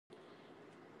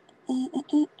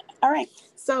All right.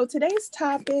 So today's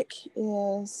topic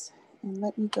is, and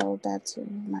let me go back to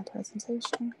my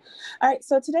presentation. All right.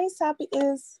 So today's topic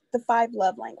is the 5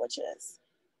 love languages.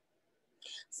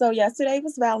 So yesterday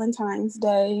was Valentine's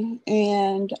Day,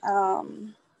 and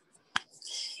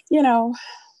you know,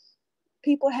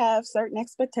 people have certain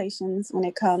expectations when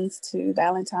it comes to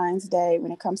Valentine's Day,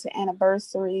 when it comes to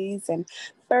anniversaries and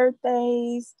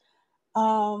birthdays.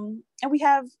 And we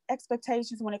have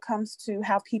expectations when it comes to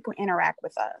how people interact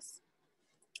with us.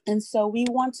 And so we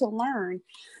want to learn,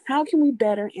 how can we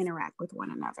better interact with one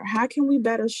another? How can we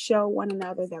better show one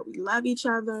another that we love each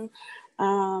other,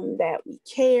 that we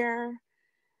care,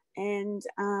 and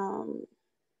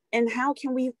how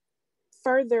can we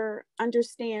further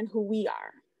understand who we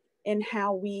are and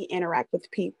how we interact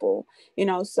with people?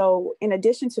 So in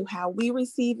addition to how we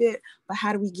receive it, but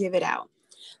how do we give it out?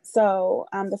 So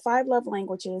the 5 love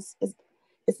languages is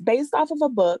it's based off of a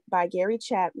book by Gary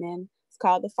Chapman. It's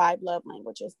called The 5 Love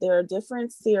Languages. There are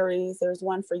different series. There's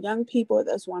one for young people,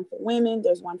 there's one for women,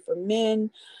 there's one for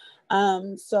men.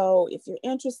 So if you're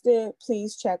interested,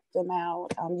 please check them out.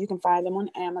 You can find them on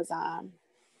Amazon.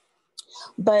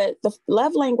 But the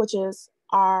love languages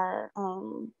are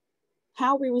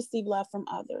how we receive love from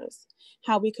others,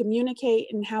 how we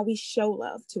communicate, and how we show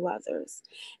love to others.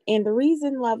 And the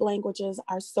reason love languages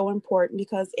are so important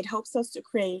because it helps us to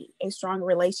create a strong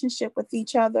relationship with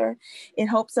each other. It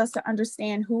helps us to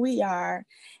understand who we are,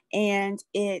 and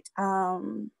it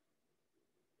kind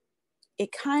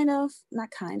of,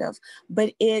 not kind of,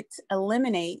 but it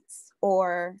eliminates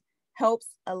or helps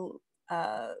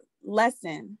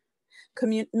lessen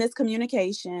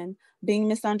miscommunication, being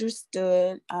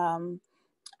misunderstood,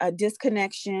 a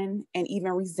disconnection, and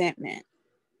even resentment.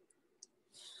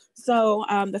 So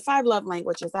the 5 love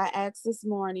languages, I asked this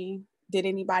morning, did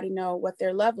anybody know what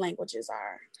their love languages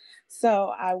are?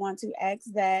 So I want to ask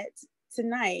that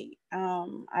tonight.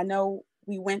 I know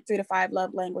we went through the 5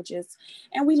 love languages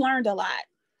and we learned a lot.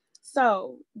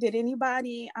 So did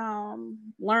anybody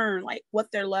learn like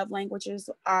what their love languages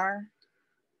are,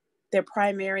 their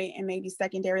primary and maybe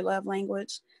secondary love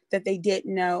language that they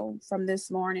didn't know from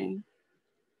this morning?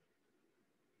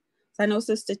 So I know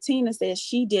Sister Tina said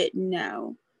she didn't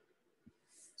know.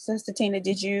 Sister Tina,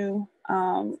 did you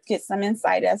get some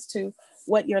insight as to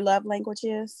what your love language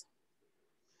is?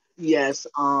 Yes,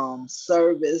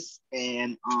 service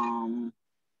and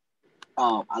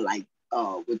I like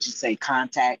what you say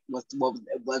contact. Was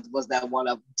that one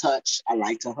of touch? I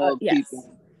like to hug Yes.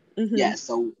 people. Mm-hmm. Yeah,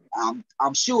 so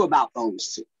I'm sure about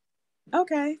those two.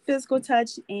 Okay. Physical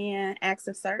touch and acts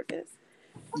of service.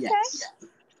 Okay. Yes.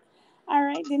 All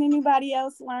right. Did anybody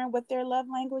else learn what their love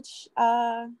language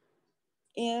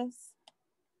is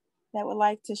that would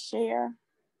like to share?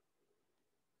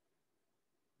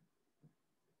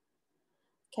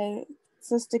 Okay.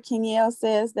 Sister Kenyelle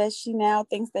says that she now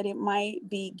thinks that it might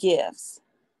be gifts.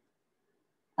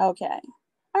 Okay.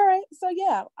 All right. So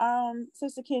yeah,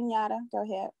 Sister Kenyatta, go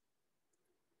ahead.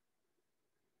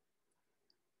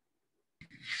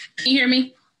 Can you hear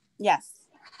me? Yes.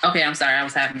 Okay, I'm sorry. I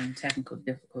was having technical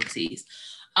difficulties.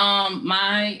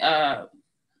 My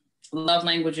love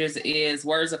languages is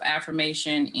words of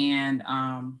affirmation and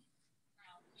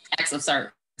acts of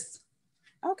service.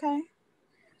 Okay.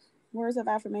 Words of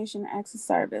affirmation, acts of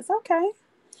service. Okay.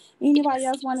 Anybody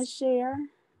Yes. else want to share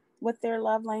what their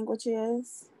love language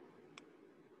is?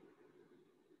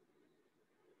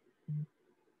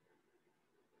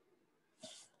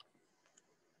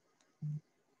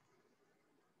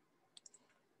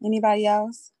 Anybody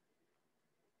else?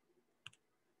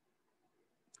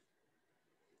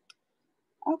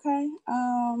 Okay.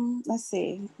 Let's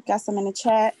see. Got some in the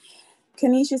chat.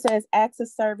 Kanisha says acts of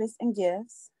service and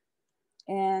gifts.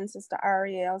 And Sister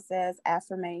Ariel says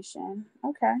affirmation.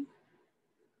 Okay.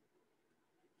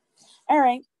 All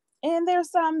right. And there's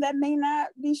some that may not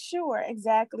be sure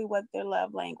exactly what their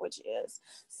love language is.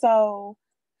 So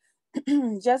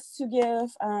just to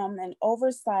give an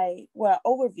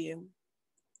overview,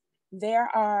 there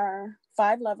are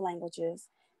 5 love languages,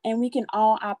 and we can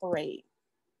all operate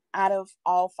out of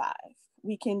all 5.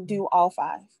 We can do all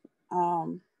 5.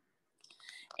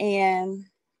 And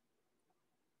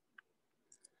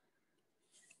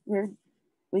we're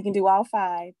we can do all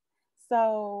 5.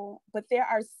 So, but there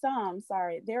are some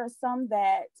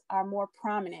that are more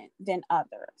prominent than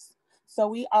others. So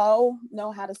we all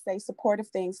know how to say supportive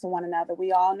things to one another.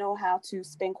 We all know how to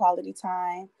spend quality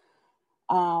time.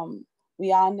 Um,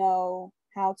 we all know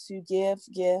how to give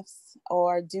gifts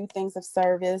or do things of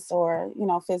service or,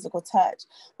 physical touch.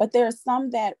 But there are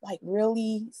some that like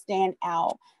really stand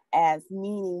out as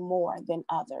meaning more than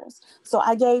others. So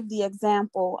I gave the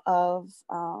example of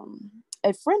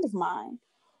a friend of mine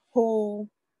who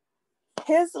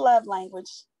his love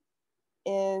language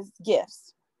is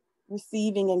gifts,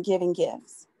 receiving and giving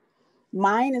gifts.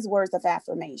 Mine is words of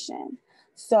affirmation.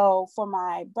 So for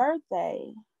my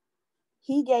birthday,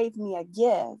 he gave me a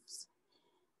gift,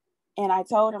 and I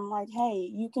told him, like, hey,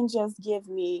 you can just give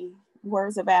me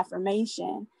words of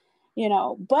affirmation,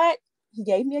 but he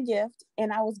gave me a gift,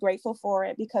 and I was grateful for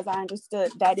it because I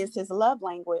understood that is his love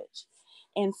language.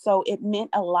 And so it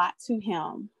meant a lot to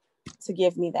him to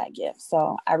give me that gift.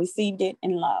 So I received it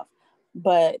in love,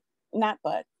 I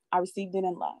received it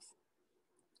in love.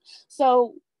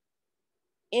 So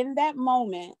in that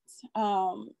moment,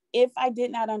 if I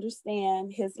did not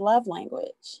understand his love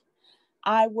language,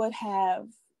 I would have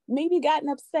maybe gotten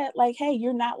upset, like, hey,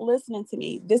 you're not listening to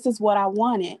me. This is what I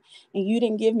wanted, and you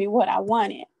didn't give me what I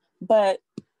wanted. But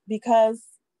because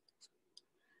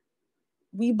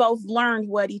we both learned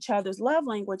what each other's love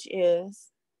language is,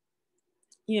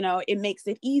 it makes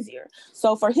it easier.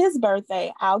 So for his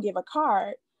birthday, I'll give a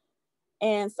card.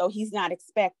 And so he's not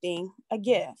expecting a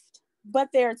gift. But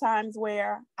there are times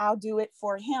where I'll do it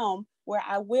for him, where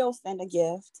I will send a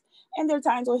gift. And there are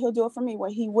times where he'll do it for me,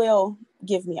 where he will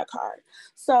give me a card.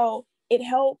 So it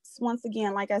helps, once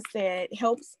again, like I said, it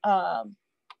helps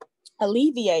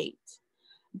alleviate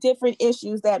different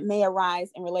issues that may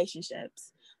arise in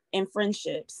relationships, in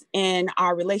friendships, in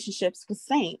our relationships with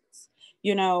saints.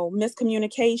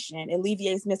 Miscommunication,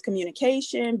 alleviates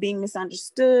miscommunication, being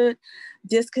misunderstood,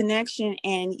 disconnection,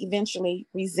 and eventually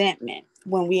resentment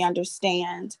when we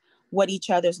understand what each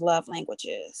other's love language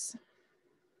is.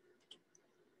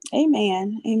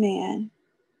 Amen. Amen.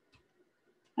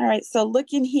 All right. So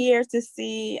looking here to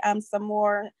see some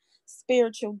more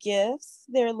spiritual gifts.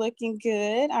 They're looking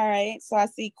good. All right. So I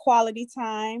see quality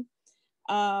time.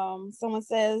 Someone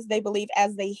says they believe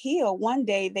as they heal, one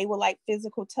day they will like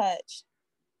physical touch.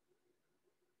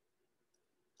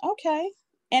 Okay.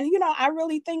 And, I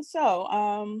really think so.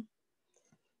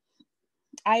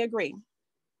 I agree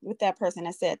with that person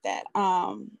that said that.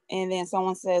 And then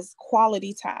someone says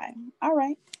quality time. All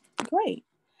right, great.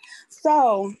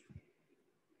 So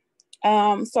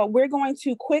we're going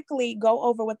to quickly go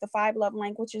over what the 5 love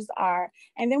languages are.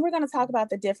 And then we're going to talk about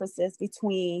the differences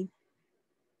between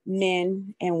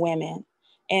men and women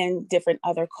and different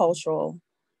other cultural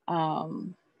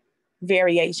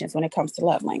variations when it comes to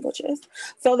love languages.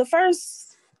 So the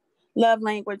first love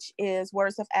language is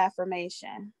words of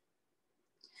affirmation.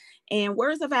 And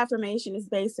words of affirmation is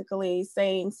basically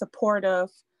saying supportive,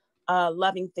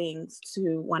 loving things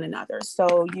to one another.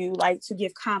 So you like to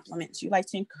give compliments. You like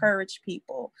to encourage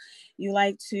people. You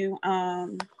like to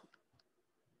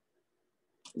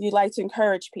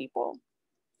encourage people.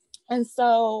 And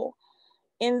so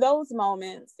in those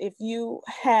moments, if your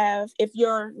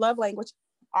love language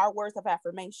are words of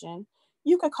affirmation,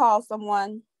 you could call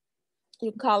someone,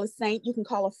 you can call a saint, you can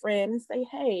call a friend and say,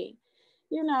 hey,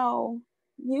 you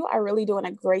are really doing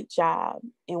a great job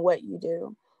in what you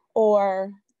do,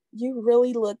 or you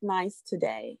really look nice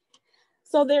today.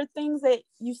 So there are things that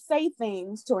you say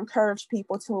things to encourage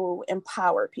people, to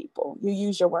empower people. You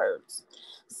use your words.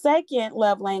 Second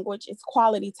love language is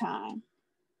quality time.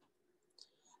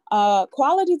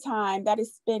 Quality time, that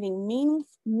is spending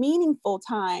meaningful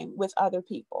time with other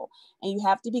people. And you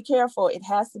have to be careful. It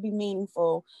has to be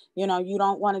meaningful. You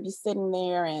don't want to be sitting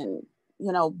there and,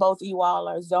 both of you all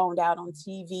are zoned out on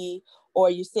TV, or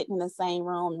you're sitting in the same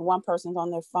room and one person's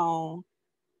on their phone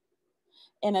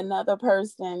and another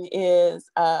person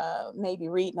is maybe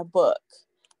reading a book.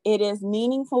 It is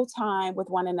meaningful time with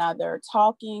one another,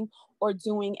 talking or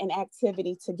doing an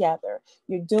activity together.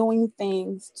 You're doing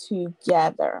things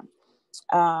together.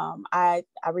 I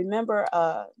remember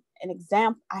an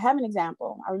example. I have an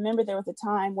example. I remember there was a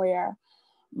time where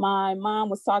my mom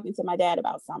was talking to my dad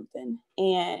about something,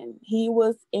 and he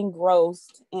was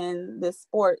engrossed in this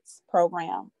sports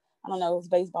program. I don't know, it was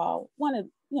baseball, one of,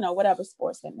 whatever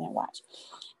sports that men watch.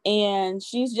 And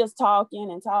she's just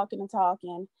talking and talking and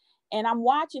talking. And I'm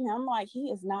watching him, I'm like, he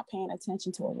is not paying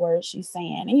attention to a word she's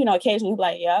saying. And, occasionally he's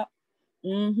like, yeah,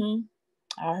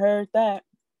 I heard that.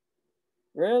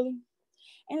 Really?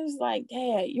 And it was like,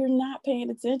 Dad, you're not paying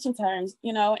attention to her,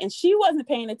 and she wasn't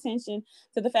paying attention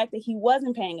to the fact that he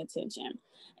wasn't paying attention.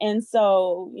 And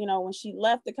so, when she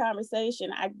left the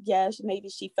conversation, I guess maybe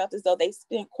she felt as though they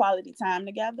spent quality time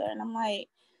together. And I'm like,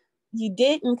 you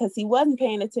didn't, because he wasn't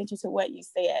paying attention to what you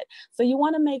said. So you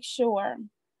want to make sure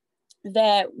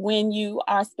that when you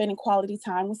are spending quality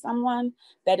time with someone,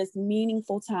 that is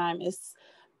meaningful time, is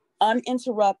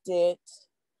uninterrupted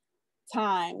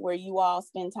time where you all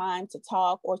spend time to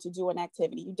talk or to do an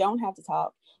activity. You don't have to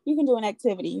talk. You can do an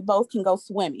activity. You both can go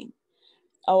swimming,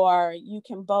 or you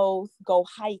can both go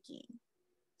hiking,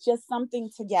 just something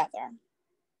together.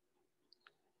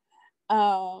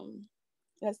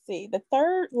 Let's see. The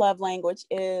third love language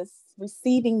is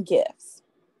receiving gifts.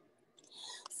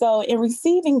 So in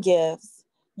receiving gifts,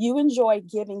 you enjoy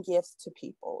giving gifts to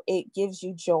people. It gives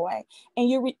you joy, and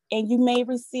you may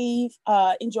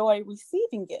enjoy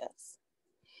receiving gifts.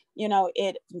 You know,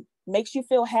 it makes you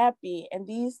feel happy, and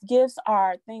these gifts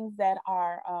are things that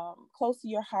are close to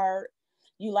your heart.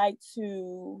 You like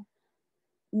to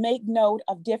make note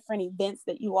of different events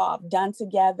that you all have done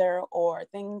together, or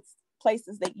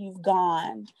places that you've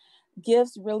gone.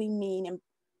 Gifts really mean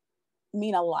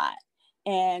a lot.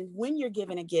 And when you're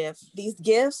given a gift, these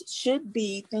gifts should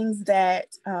be things that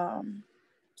are,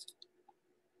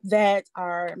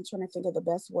 I'm trying to think of the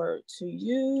best word to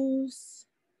use.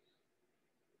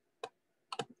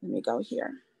 Let me go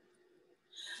here.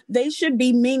 They should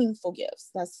be meaningful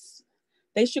gifts.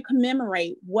 They should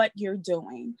commemorate what you're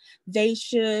doing. They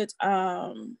should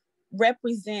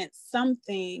represent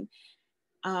something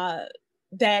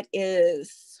that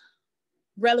is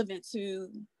relevant to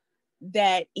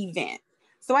that event.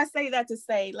 So I say that to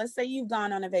say, let's say you've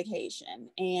gone on a vacation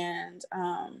and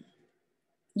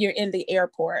you're in the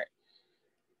airport.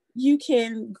 You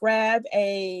can grab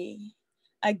a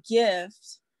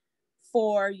gift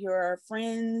for your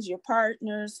friends, your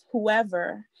partners,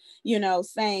 whoever, you know,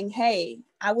 saying, hey,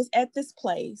 I was at this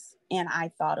place and I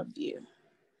thought of you.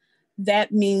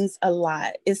 That means a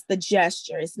lot. It's the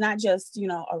gesture. It's not just, you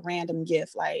know, a random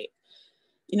gift, like,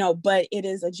 you know, but it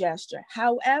is a gesture.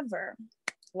 However,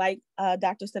 like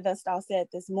Dr. Sylvester said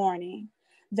this morning,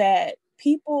 that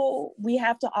we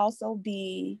have to also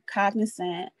be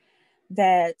cognizant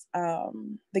that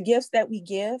the gifts that we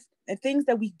give and things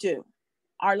that we do,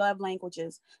 our love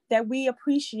languages, that we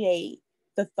appreciate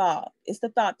the thought. It's the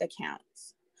thought that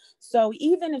counts. So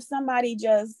even if somebody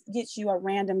just gets you a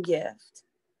random gift,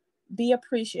 be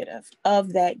appreciative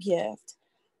of that gift.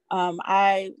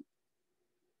 I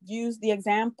used the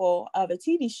example of a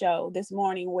TV show this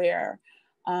morning where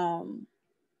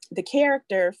the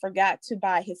character forgot to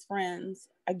buy his friends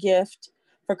a gift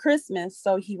for Christmas.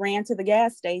 So he ran to the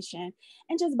gas station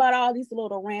and just bought all these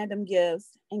little random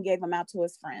gifts and gave them out to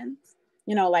his friends.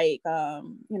 You know, like,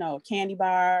 you know, a candy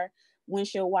bar,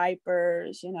 windshield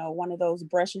wipers, you know, one of those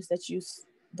brushes that you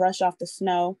brush off the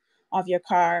snow off your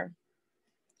car.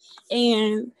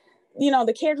 And, you know,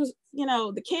 the characters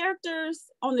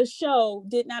on the show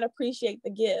did not appreciate the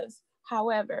gifts.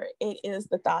 However, it is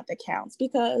the thought that counts,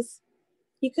 because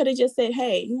he could have just said,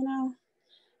 hey, you know,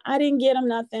 I didn't get him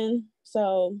nothing,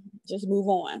 so just move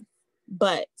on.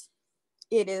 But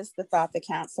it is the thought that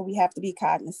counts. So we have to be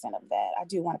cognizant of that. I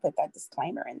do want to put that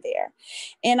disclaimer in there.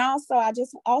 And also, I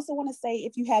just also want to say,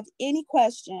 if you have any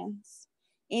questions,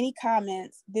 any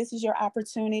comments, this is your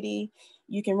opportunity.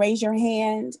 You can raise your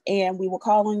hand and we will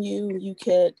call on you. You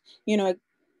could, you know,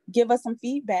 give us some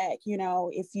feedback, you know,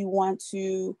 if you want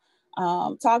to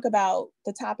talk about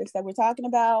the topics that we're talking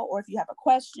about, or if you have a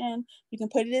question, you can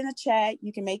put it in the chat.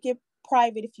 You can make it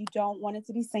private if you don't want it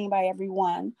to be seen by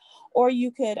everyone, or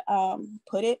you could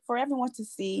put it for everyone to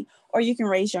see, or you can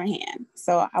raise your hand.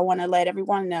 So I want to let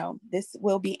everyone know this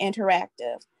will be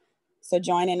interactive. So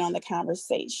join in on the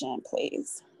conversation,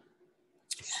 please.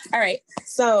 All right.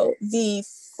 So the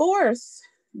fourth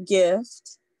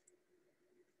gift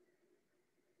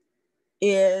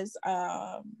is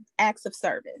acts of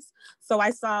service. So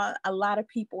I saw a lot of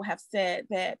people have said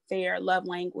that their love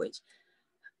language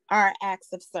are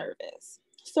acts of service.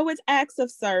 So it's acts of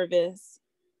service.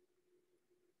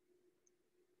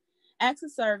 Acts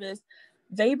of service,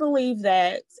 they believe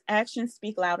that actions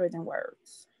speak louder than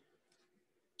words.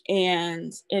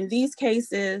 And in these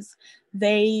cases,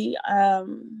 they are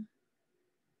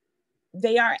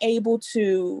able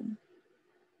to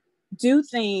do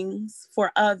things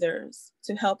for others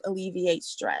to help alleviate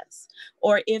stress.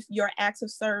 Or if your acts of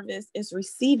service is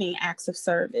receiving acts of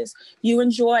service, you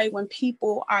enjoy when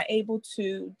people are able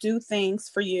to do things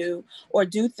for you or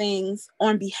do things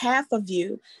on behalf of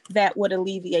you that would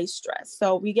alleviate stress.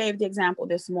 So we gave the example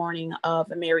this morning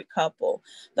of a married couple,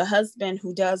 the husband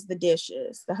who does the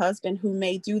dishes, the husband who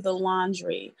may do the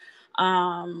laundry,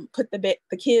 put the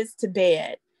kids to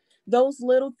bed. Those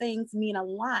little things mean a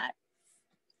lot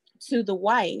to the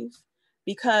wife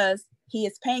because he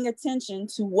is paying attention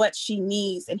to what she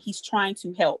needs and he's trying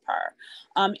to help her.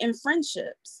 In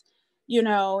friendships, you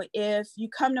know, if you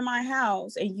come to my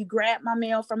house and you grab my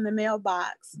mail from the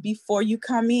mailbox before you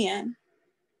come in,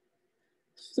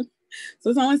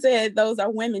 So someone said those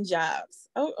are women jobs.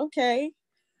 Oh, okay.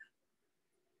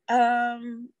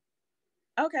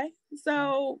 Okay.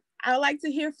 So I like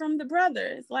to hear from the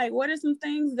brothers. Like, what are some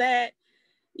things that,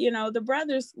 the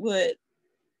brothers would,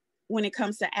 when it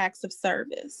comes to acts of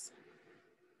service?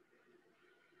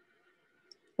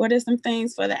 What are some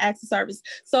things for the acts of service?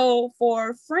 So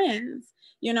for friends,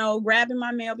 grabbing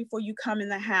my mail before you come in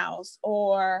the house,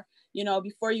 or,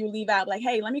 before you leave out, like,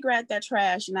 hey, let me grab that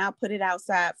trash and I'll put it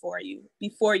outside for you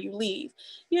before you leave.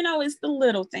 It's the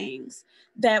little things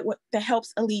that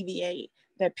helps alleviate,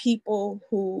 that people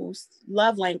whose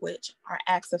love language are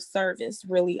acts of service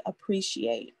really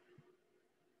appreciate.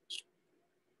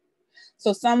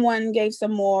 So someone gave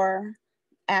some more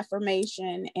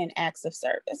affirmation and acts of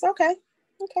service. Okay,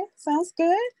 sounds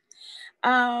good.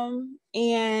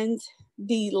 And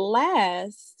the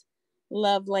last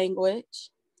love language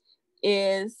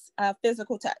is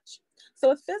physical touch. So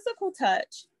with physical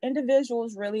touch,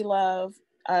 individuals really love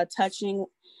touching,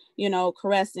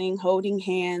 caressing, holding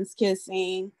hands,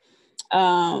 kissing,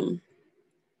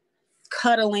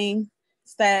 cuddling,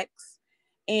 sex.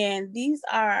 And these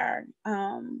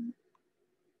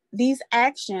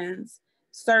actions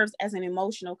serves as an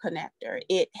emotional connector.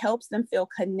 It helps them feel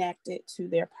connected to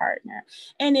their partner.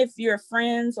 And if you're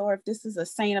friends, or if this is a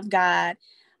saint of God,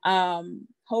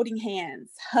 holding hands,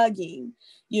 hugging,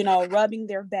 rubbing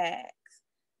their backs,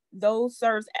 those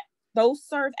serve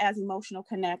as emotional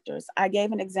connectors. I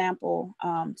gave an example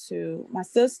to my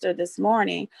sister this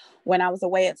morning. When I was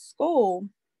away at school,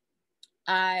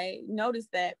 I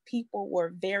noticed that people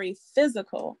were very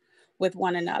physical with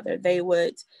one another. They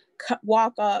would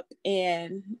walk up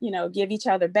and, give each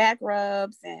other back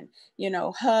rubs and,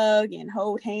 hug and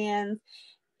hold hands.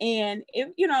 And,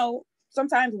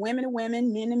 sometimes women to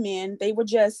women, men to men, they were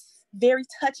just very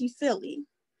touchy-feely.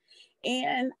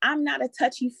 And I'm not a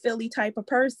touchy-feely type of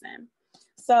person.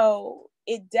 So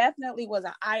it definitely was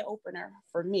an eye-opener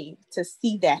for me to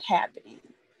see that happening,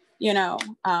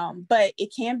 but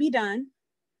it can be done,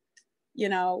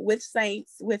 with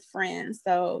saints, with friends.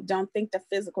 So don't think the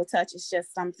physical touch is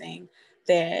just something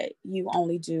that you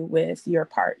only do with your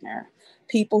partner.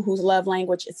 People whose love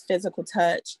language is physical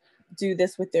touch do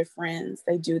this with their friends.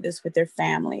 They do this with their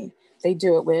family. They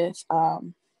do it with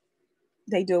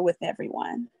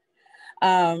everyone.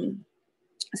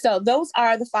 So those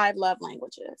are the 5 love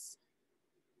languages.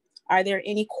 Are there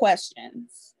any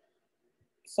questions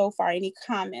so far? Any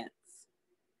comments?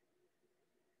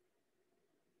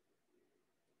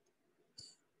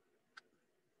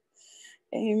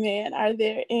 Amen. Are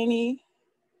there any?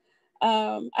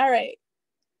 All right.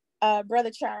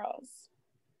 Brother Charles.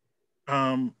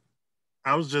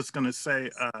 I was just going to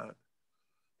say,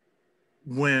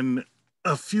 when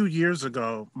a few years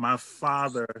ago, my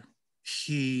father,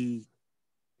 him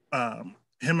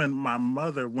and my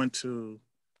mother went to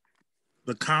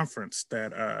the conference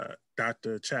that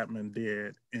Dr. Chapman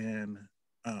did. And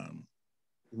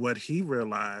what he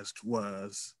realized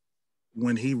was,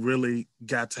 when he really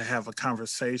got to have a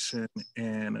conversation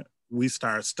and we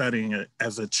started studying it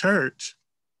as a church,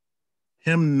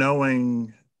 him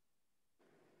knowing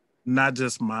not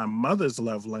just my mother's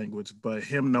love language, but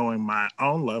him knowing my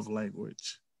own love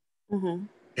language, mm-hmm.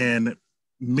 and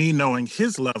me knowing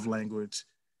his love language,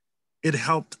 it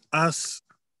helped us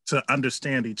to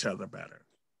understand each other better.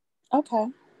 Okay.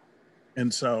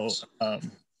 And so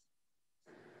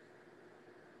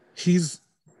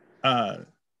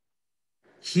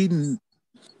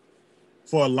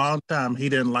for a long time, he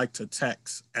didn't like to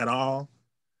text at all,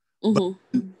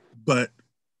 mm-hmm. but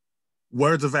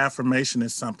words of affirmation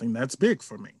is something that's big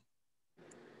for me.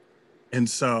 And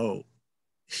so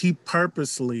he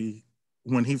purposely,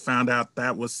 when he found out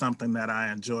that was something that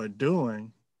I enjoyed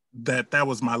doing, that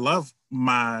was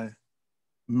my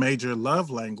major love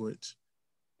language,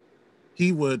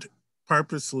 he would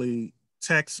purposely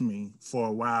text me for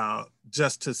a while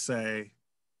just to say,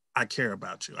 I care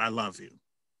about you, I love you.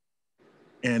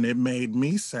 And it made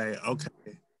me say,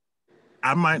 okay,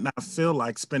 I might not feel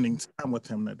like spending time with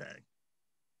him today,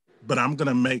 but I'm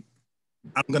gonna make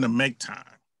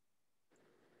time.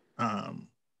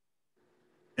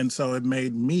 And so it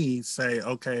made me say,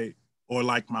 okay, or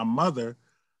like my mother,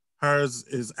 hers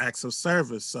is acts of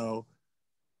service. So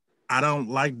I don't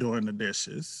like doing the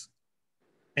dishes.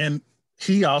 And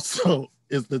he also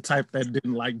is the type that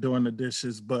didn't like doing the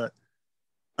dishes, but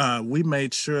we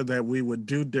made sure that we would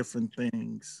do different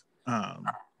things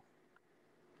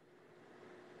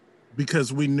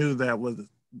because we knew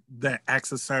that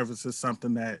acts of service is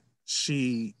something that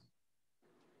she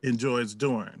enjoys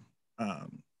doing.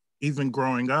 Even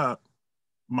growing up,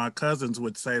 my cousins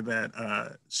would say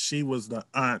that she was the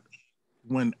aunt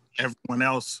when everyone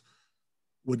else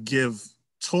would give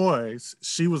toys,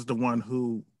 she was the one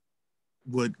who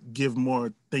would give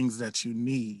more things that you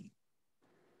need.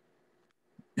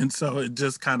 And so it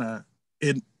just kind of,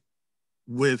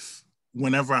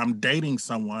 whenever I'm dating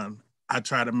someone, I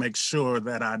try to make sure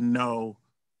that I know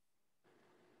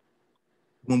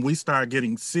when we start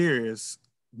getting serious,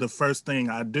 the first thing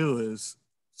I do is,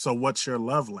 so what's your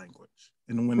love language?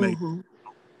 And when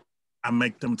I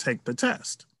make them take the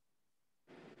test.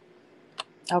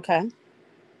 Okay.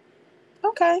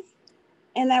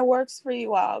 And that works for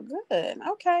you all. Good.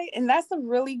 Okay. And that's a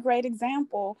really great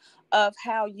example of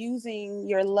how using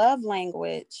your love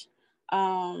language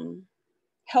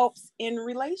helps in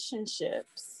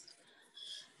relationships.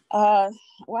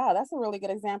 Wow, that's a really good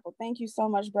example. Thank you so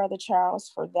much, Brother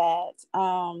Charles, for that.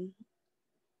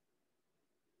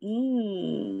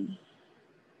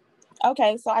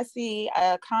 Okay, so I see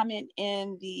a comment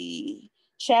in the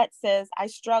chat says, I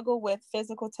struggle with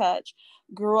physical touch,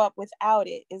 grew up without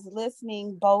it. Is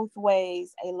listening both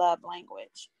ways a love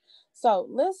language? So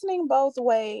listening both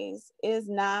ways is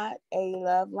not a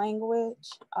love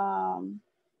language.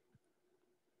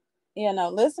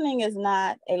 Listening is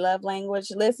not a love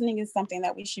language. Listening is something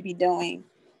that we should be doing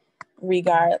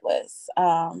regardless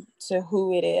to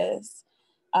who it is.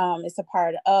 It's a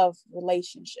part of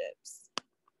relationships.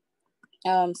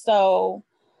 So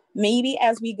maybe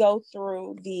as we go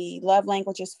through the love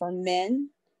languages for men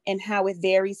and how it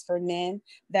varies for men,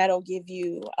 that'll give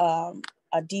you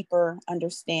a deeper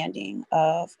understanding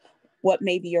of what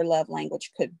maybe your love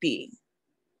language could be.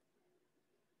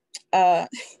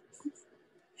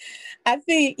 I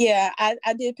think,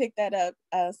 I did pick that up,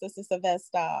 Sister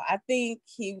Sylvester. I think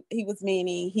he was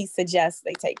meaning he suggests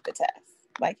they take the test.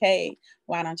 Like, hey,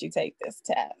 why don't you take this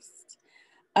test?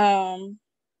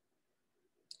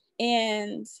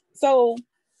 And so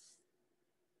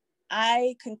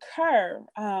I concur.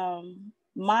 I'm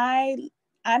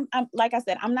like I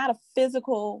said, I'm not a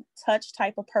physical touch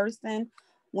type of person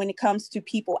when it comes to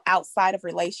people outside of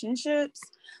relationships.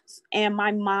 And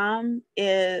my mom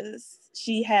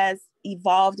she has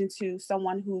evolved into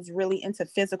someone who's really into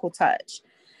physical touch.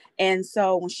 And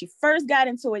so when she first got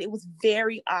into it, it was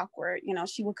very awkward.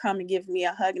 She would come and give me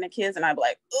a hug and a kiss, and I'd be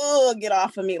like, oh, get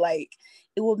off of me. Like,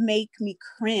 it would make me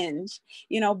cringe,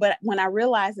 but when I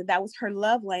realized that was her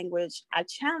love language, I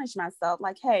challenged myself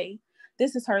like, hey,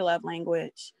 this is her love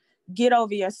language. Get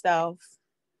over yourself,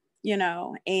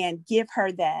 and give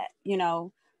her that,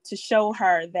 to show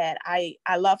her that I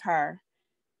love her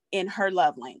in her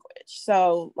love language.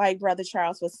 So like Brother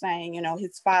Charles was saying,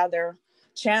 his father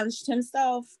challenged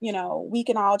himself, we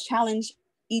can all challenge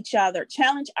each other,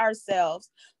 challenge ourselves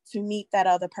to meet that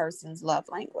other person's love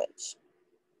language.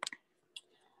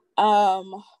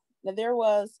 There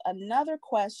was another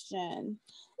question.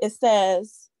 It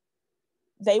says,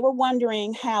 they were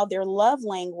wondering how their love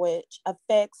language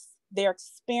affects their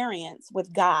experience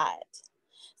with God.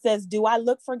 It says, do I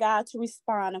look for God to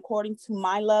respond according to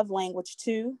my love language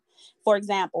too? For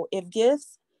example, if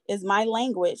gifts is my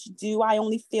language, do I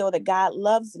only feel that God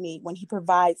loves me when he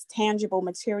provides tangible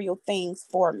material things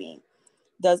for me?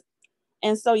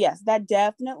 And so, yes, that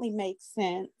definitely makes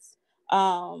sense.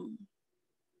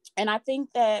 And I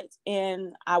think that,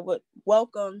 and I would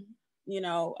welcome,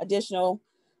 additional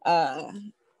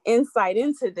insight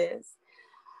into this.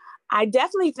 I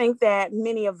definitely think that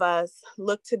many of us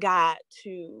look to God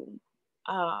to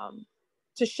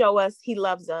show us he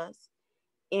loves us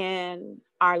in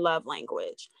our love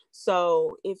language.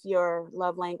 So if your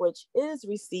love language is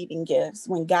receiving gifts,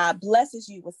 when God blesses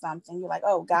you with something, you're like,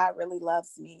 oh, God really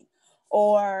loves me.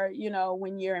 Or,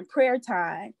 when you're in prayer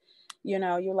time,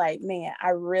 you're like, man,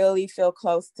 I really feel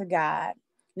close to God.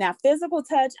 Now, physical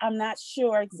touch, I'm not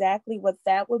sure exactly what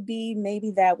that would be.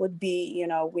 Maybe that would be,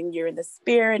 when you're in the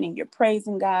spirit and you're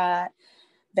praising God,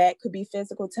 that could be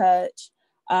physical touch.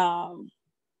 But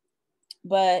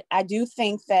I do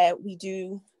think that we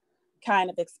do kind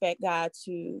of expect God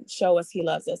to show us he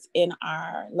loves us in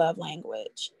our love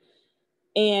language.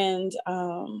 And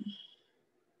I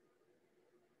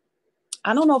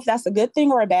don't know if that's a good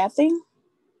thing or a bad thing.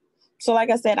 So like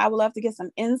I said, I would love to get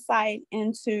some insight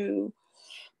into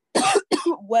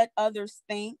what others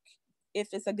think,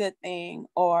 if it's a good thing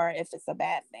or if it's a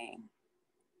bad thing.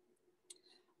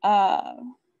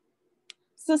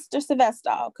 Sister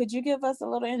Sylvester, could you give us a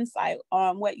little insight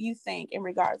on what you think in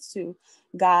regards to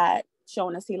God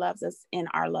showing us he loves us in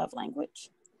our love language?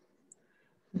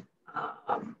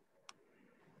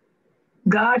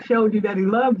 God showed you that he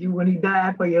loved you when he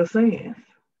died for your sins.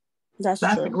 That's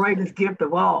true. The greatest gift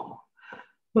of all.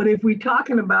 But if we're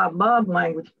talking about love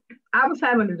language, I was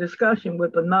having a discussion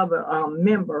with another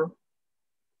member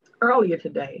earlier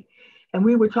today, and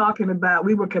we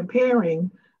were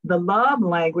comparing the love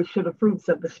language to the fruits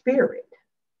of the Spirit.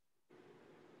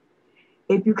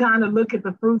 If you kind of look at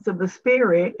the fruits of the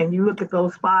Spirit and you look at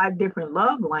those 5 different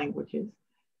love languages,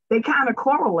 they kind of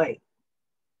correlate.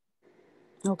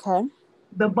 Okay.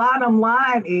 The bottom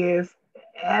line is,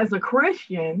 as a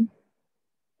Christian,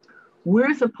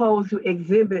 we're supposed to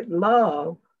exhibit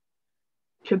love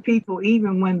to people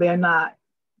even when they're not,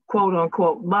 quote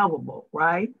unquote, lovable,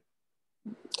 right?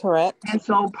 Correct. And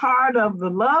so part of the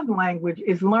love language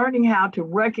is learning how to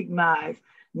recognize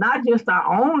not just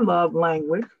our own love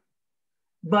language,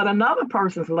 but another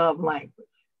person's love language.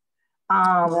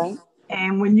 Right.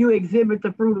 And when you exhibit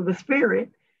the fruit of the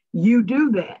Spirit, you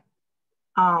do that.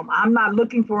 I'm not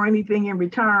looking for anything in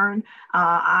return.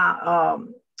 If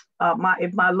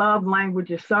my love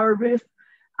language is service,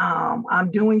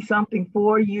 I'm doing something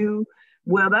for you.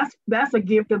 Well, that's a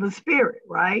gift of the Spirit,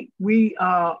 right? We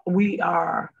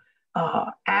are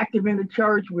active in the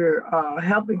church. We're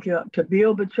helping to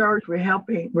build the church.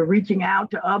 We're reaching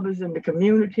out to others in the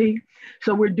community.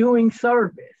 So we're doing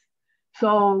service.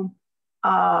 So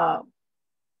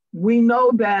we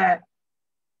know that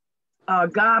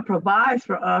God provides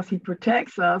for us. He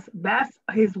protects us. That's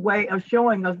his way of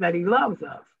showing us that he loves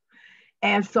us.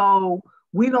 And so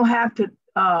we don't have to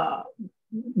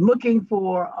looking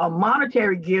for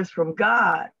monetary gifts from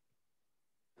God.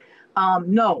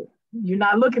 No, you're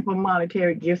not looking for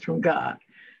monetary gifts from God.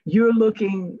 You're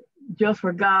looking just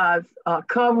for God's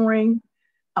covering,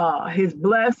 his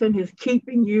blessing, his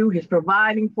keeping you, his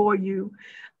providing for you.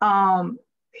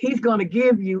 He's going to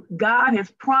give you, God has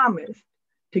promised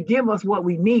to give us what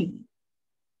we need.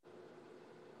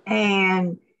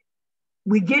 And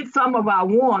we get some of our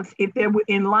wants if they're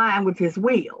in line with his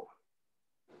will.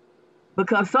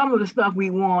 Because some of the stuff we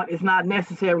want is not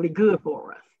necessarily good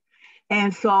for us.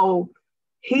 And so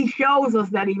he shows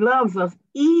us that he loves us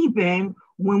even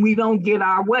when we don't get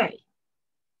our way.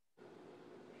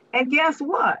 And guess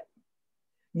what?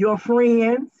 Your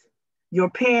friends, your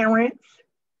parents,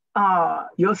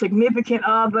 your significant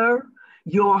other,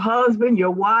 your husband,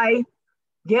 your wife,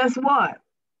 guess what?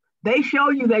 They show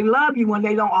you they love you when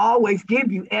they don't always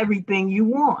give you everything you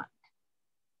want.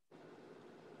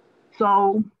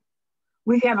 So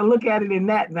we got to look at it in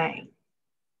that vein.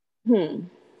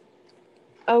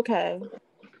 Okay.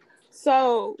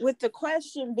 So with the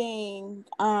question being,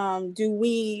 do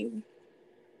we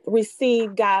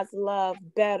receive God's love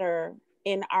better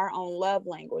in our own love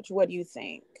language? What do you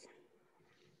think?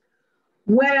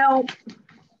 Well,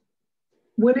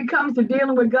 when it comes to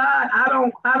dealing with God, I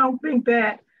don't think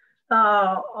that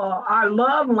our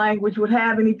love language would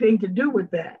have anything to do with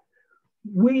that.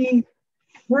 We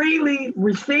freely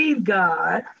receive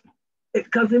God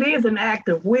because it is an act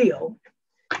of will.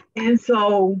 And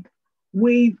so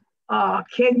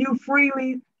can you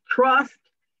freely trust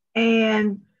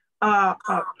and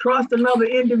trust another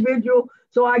individual?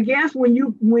 So I guess when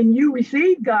you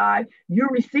receive God,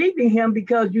 you're receiving him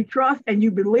because you trust and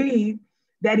you believe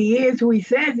that he is who he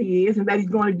says he is and that he's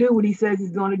going to do what he says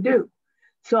he's going to do.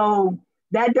 So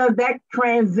that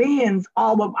transcends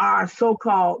all of our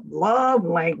so-called love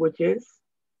languages,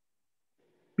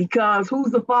 because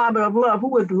who's the father of love?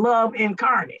 Who is love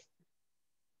incarnate?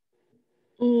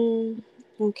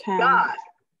 Okay. God.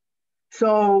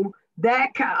 So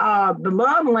that the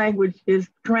love language is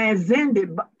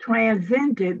transcended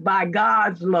by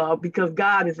God's love, because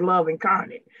God is love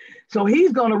incarnate. So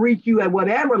he's going to reach you at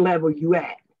whatever level you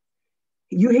at.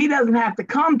 He doesn't have to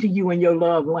come to you in your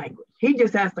love language. He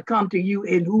just has to come to you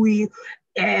in who he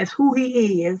is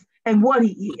and what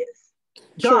he is.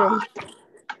 God.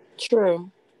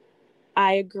 True.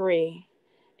 I agree.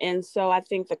 And so I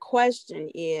think the question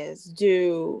is,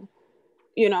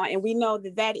 and we know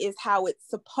that is how it's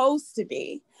supposed to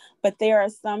be, but there are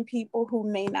some people who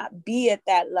may not be at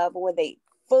that level where they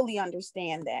fully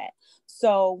understand that.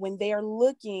 So when they're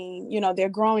looking, they're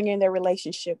growing in their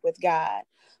relationship with God.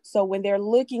 So when they're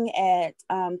looking at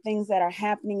things that are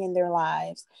happening in their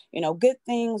lives, good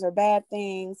things or bad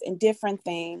things and different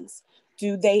things,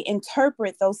 do they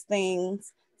interpret those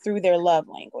things through their love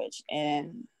language?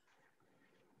 And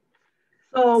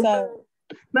so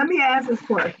let me ask this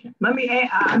question.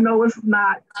 I know it's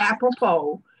not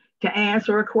apropos to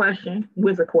answer a question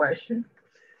with a question.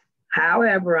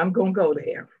 However, I'm going to go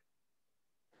there.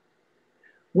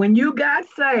 When you got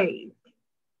saved,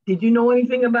 did you know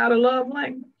anything about a love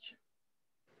language?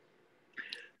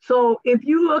 So if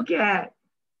you look at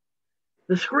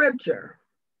the scripture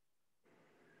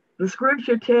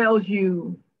tells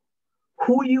you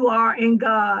who you are in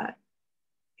God.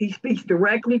 He speaks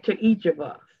directly to each of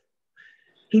us.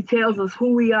 He tells us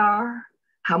who we are,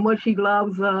 how much he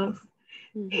loves us.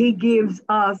 Mm-hmm. He gives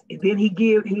us, then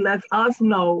he lets us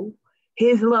know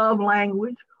his love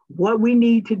language, what we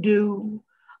need to do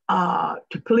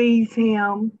to please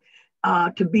him,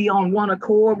 to be on one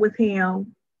accord with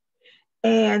him.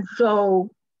 And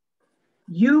so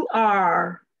you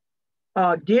are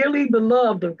dearly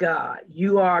beloved of God.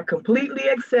 You are completely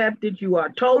accepted. You are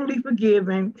totally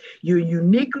forgiven. You're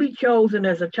uniquely chosen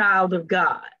as a child of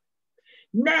God.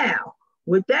 Now,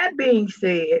 with that being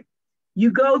said,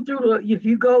 if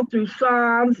you go through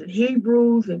Psalms and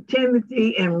Hebrews and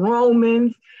Timothy and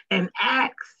Romans and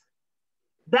Acts,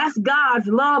 that's God's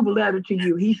love letter to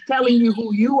you. He's telling you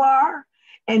who you are,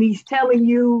 and he's letting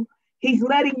you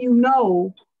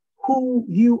know who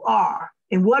you are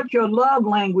and what your love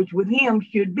language with him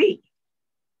should be.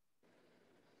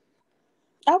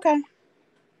 Okay.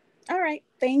 All right.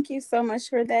 Thank you so much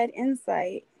for that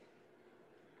insight.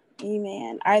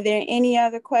 Amen. Are there any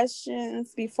other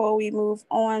questions before we move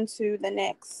on to the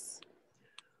next?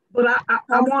 But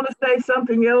I want to say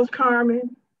something else,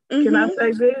 Carmen. Mm-hmm. Can I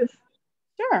say this?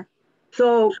 Sure.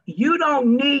 So you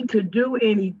don't need to do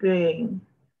anything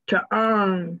to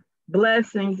earn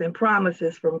blessings and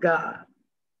promises from God.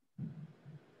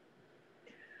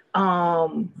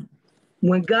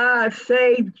 When God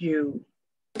saved you,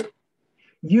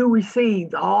 you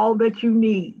received all that you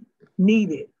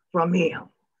needed from him.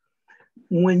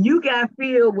 When you got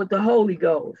filled with the Holy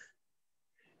Ghost,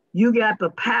 you got the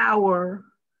power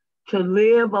to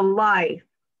live a life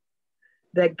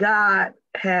that God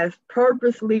has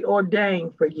purposely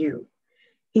ordained for you.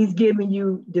 He's giving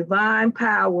you divine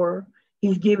power.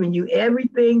 He's giving you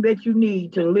everything that you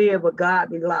need to live a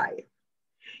godly life.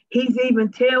 He's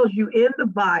even tells you in the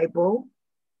Bible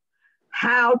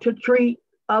how to treat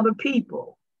other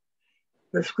people.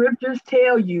 The scriptures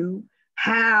tell you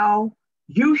how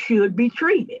you should be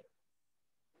treated.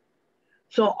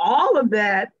 So all of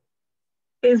that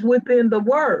is within the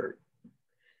word.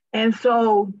 And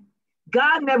so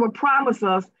God never promised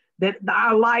us that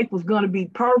our life was going to be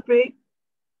perfect,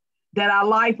 that our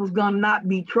life was going to not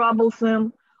be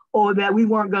troublesome, or that we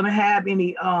weren't going to have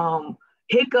any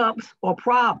hiccups or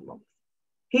problems.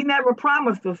 He never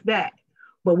promised us that.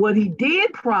 But what he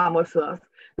did promise us,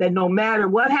 that no matter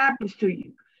what happens to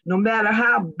you, no matter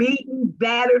how beaten,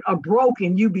 battered, or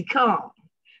broken you become,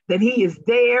 that he is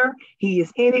there, he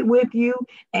is in it with you.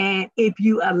 And if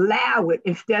you allow it,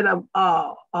 instead of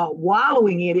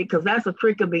wallowing in it, because that's a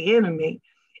trick of the enemy,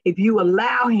 if you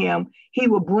allow him, he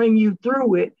will bring you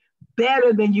through it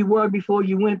better than you were before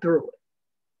you went through it.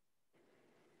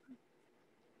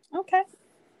 Okay.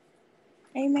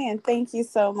 Amen. Thank you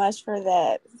so much for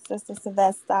that, Sister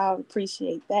Sylvester. I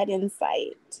appreciate that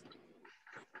insight.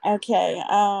 Okay.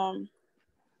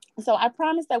 So I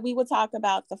promised that we would talk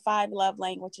about the 5 love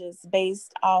languages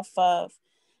based off of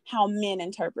how men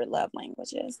interpret love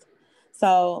languages.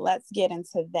 So let's get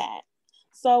into that.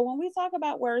 So when we talk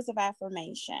about words of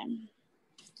affirmation,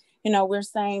 we're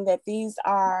saying that these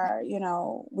are,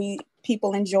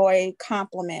 people enjoy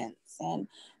compliments, and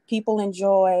people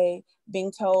enjoy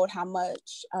being told how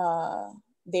much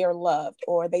they're loved,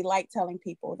 or they like telling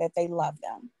people that they love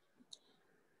them.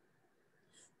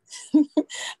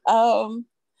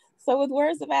 So with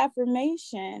words of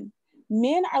affirmation,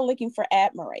 men are looking for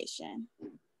admiration.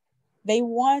 They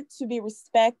want to be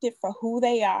respected for who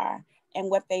they are and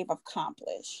what they've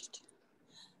accomplished.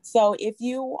 So if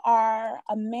you are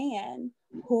a man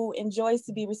who enjoys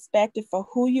to be respected for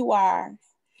who you are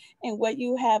and what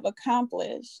you have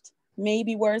accomplished,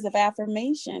 maybe words of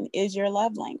affirmation is your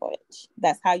love language.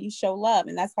 That's how you show love,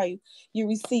 and that's how you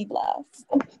receive love.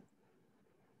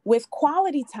 With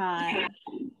quality time,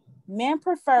 men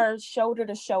prefer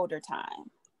shoulder-to-shoulder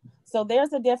time. So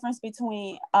there's a difference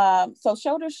between, so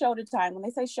shoulder-to-shoulder time, when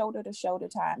they say shoulder-to-shoulder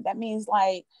time, that means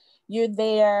like you're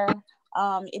there.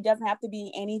 It doesn't have to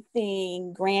be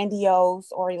anything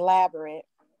grandiose or elaborate.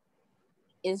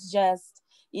 It's just,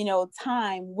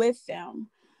 time with them,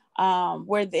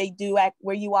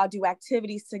 where you all do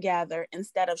activities together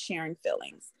instead of sharing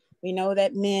feelings. We know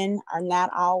that men are not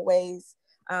always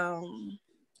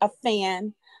a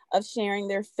fan of sharing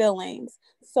their feelings,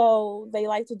 so they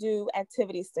like to do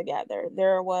activities together.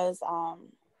 There was, I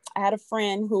had a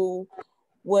friend who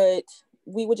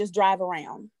we would just drive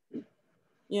around,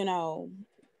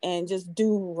 and just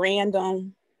do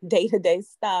random day-to-day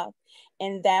stuff.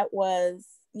 And that was,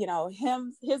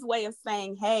 his way of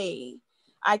saying, hey,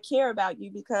 I care about you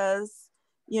because,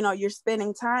 you're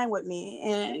spending time with me.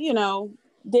 And,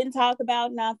 didn't talk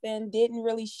about nothing, didn't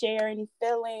really share any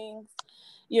feelings.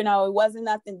 It wasn't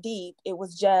nothing deep. It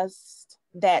was just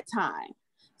that time.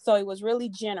 So it was really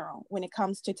general when it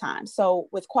comes to time. So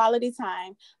with quality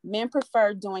time, men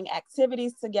prefer doing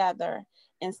activities together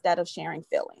instead of sharing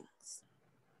feelings.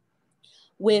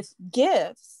 With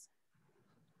gifts,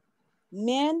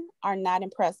 men are not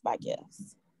impressed by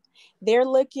gifts. They're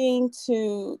looking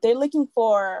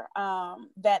for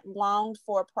that longed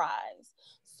for prize.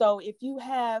 So if you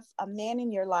have a man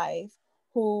in your life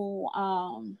who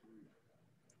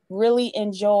really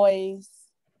enjoys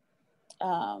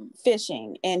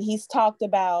fishing, and he's talked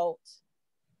about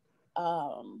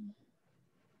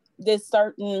this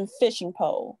certain fishing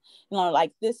pole,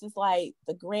 like this is like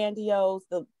the grandiose,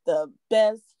 the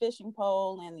best fishing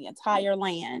pole in the entire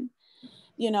land,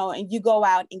 and you go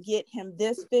out and get him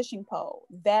this fishing pole,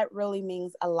 that really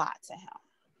means a lot to him.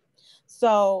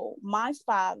 So my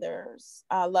father's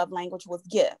love language was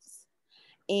gifts,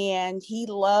 and he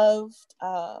loved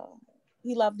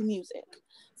music.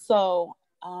 So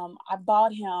I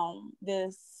bought him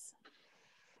this,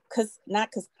 because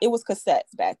it was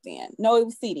cassettes back then. No, it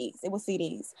was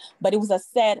CDs. But it was a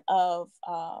set of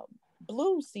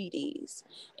blues CDs.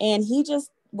 And he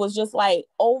was just like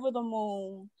over the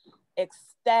moon,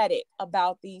 ecstatic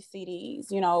about these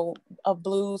CDs, of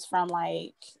blues from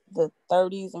like the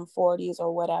 30s and 40s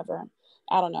or whatever.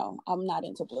 I don't know. I'm not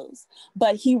into blues,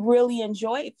 but he really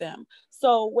enjoyed them.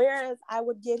 So whereas I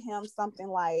would get him something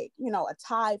like, a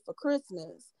tie for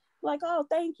Christmas, like, oh,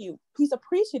 thank you. He's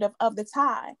appreciative of the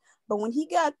tie. But when he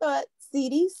got the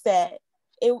CD set,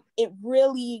 it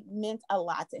really meant a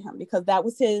lot to him, because that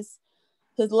was his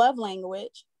love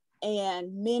language.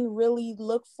 And men really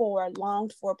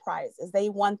longed for prizes. They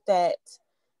want that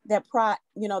prize,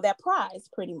 that prize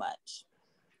pretty much.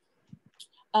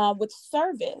 With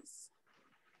service,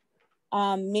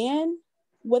 men,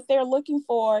 what they're looking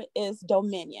for is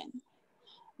dominion.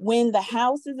 When the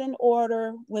house is in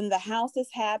order, when the house is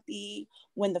happy,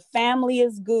 when the family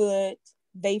is good,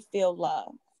 they feel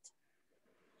loved.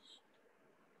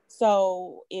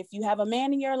 So if you have a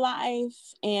man in your life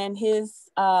and his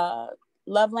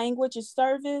love language is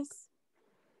service,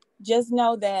 just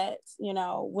know that,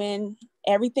 when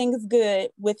everything is good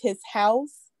with his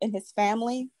house and his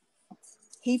family,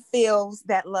 he feels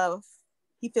that love.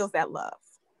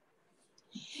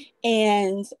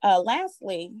 And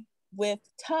lastly, with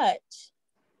touch,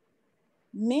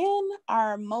 men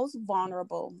are most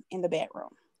vulnerable in the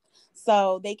bedroom.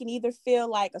 So they can either feel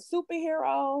like a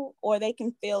superhero or they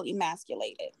can feel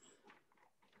emasculated.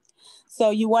 So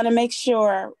you want to make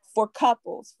sure for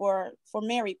couples, for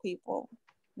married people,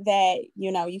 that,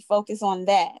 you focus on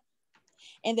that.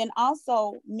 And then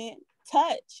also,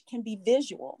 touch can be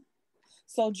visual.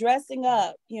 So dressing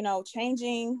up,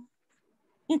 changing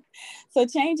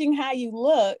how you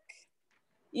look,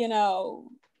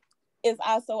 is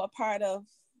also a part of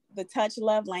the touch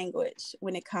love language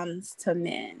when it comes to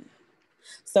men.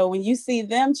 So when you see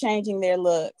them changing their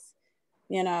looks,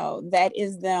 that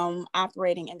is them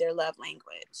operating in their love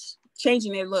language,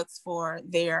 changing their looks for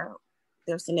their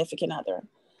significant other.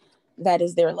 That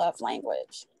is their love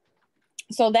language.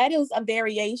 So that is a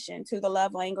variation to the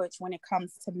love language when it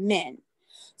comes to men.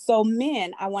 So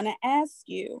men, I want to ask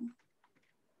you,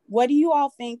 what do you all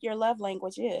think your love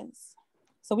language is?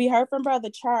 So we heard from Brother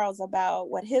Charles about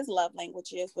what his love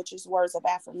language is, which is words of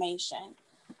affirmation.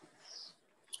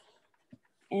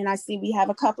 And I see we have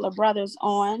a couple of brothers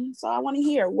on. So I want to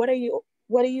hear, what are you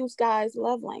guys'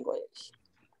 love language?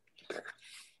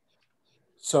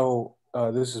 So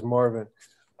this is Marvin.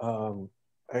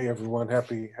 Hey everyone,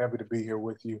 happy to be here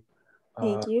with you.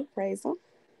 Thank you. Praise him.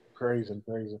 Praise him.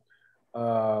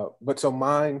 But so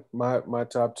my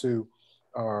top two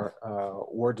are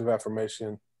words of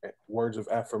affirmation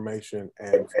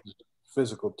and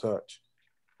physical touch.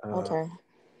 Okay.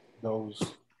 Those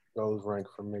rank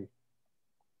for me.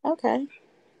 Okay.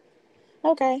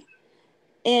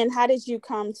 And how did you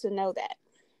come to know that?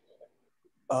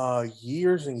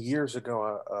 Years and years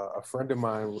ago, a friend of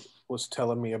mine was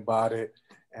telling me about it,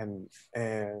 and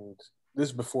this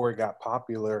is before it got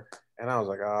popular, and I was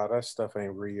like, that stuff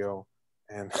ain't real.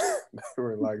 And they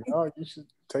were like, oh, you should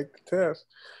take the test.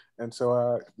 And so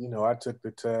I took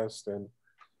the test, and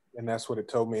that's what it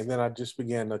told me. And then I just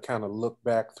began to kind of look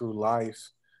back through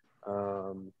life,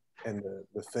 and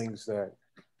the things that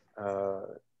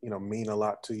mean a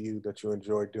lot to you, that you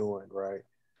enjoy doing, right?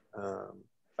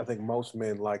 I think most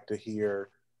men like to hear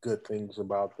good things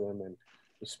about them and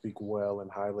to speak well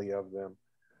and highly of them.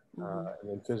 And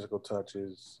then physical touch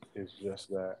is just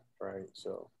that, right?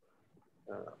 So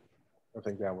I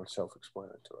think that one's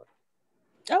self-explanatory.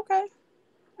 Okay.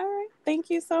 All right. Thank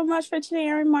you so much for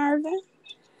sharing, Marvin.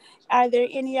 Are there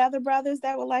any other brothers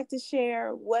that would like to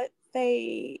share what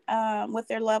their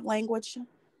love language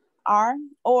are,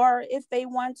 or if they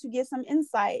want to get some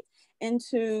insight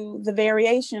into the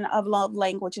variation of love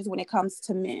languages when it comes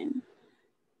to men.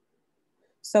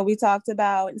 So we talked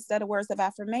about, instead of words of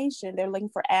affirmation, they're looking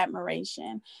for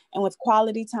admiration. And with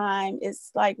quality time,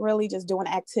 it's like really just doing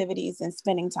activities and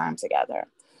spending time together.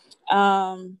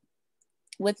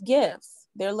 With gifts,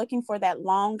 they're looking for that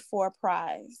longed for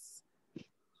prize.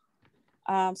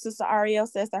 Sister Ariel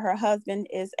says that her husband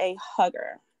is a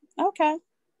hugger. Okay.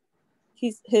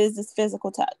 His is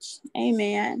physical touch.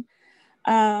 Amen.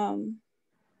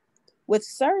 With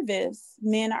service,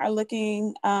 men are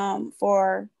looking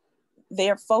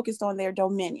they're focused on their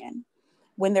dominion.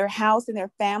 When their house and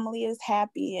their family is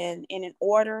happy and in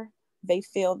order, they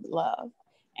feel love.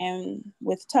 And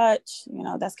with touch,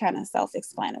 that's kind of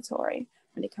self-explanatory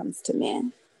when it comes to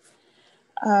men.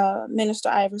 Minister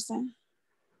Iverson.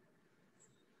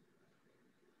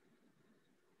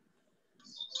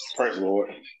 Praise the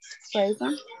Lord. Praise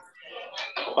Him.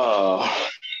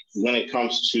 When it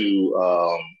comes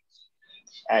to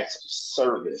acts of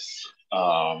service,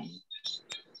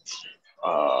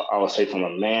 I would say from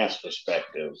a man's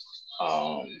perspective,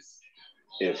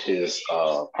 if his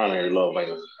primary love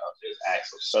language is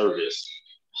acts of service,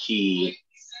 he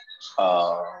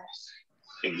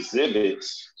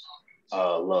exhibits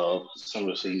love.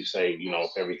 Similar to you say,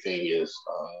 if everything is,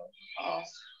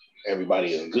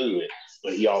 everybody is good,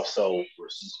 but he also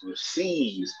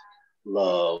receives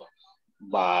love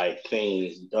by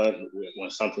things done when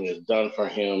something is done for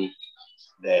him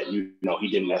that he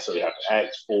didn't necessarily have to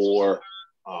ask for,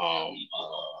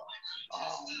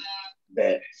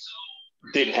 that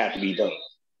didn't have to be done,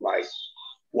 like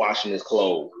washing his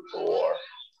clothes or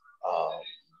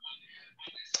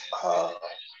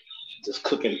just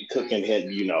cooking him,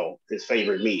 his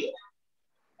favorite meal.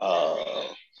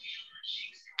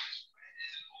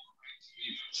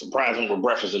 Surprise him with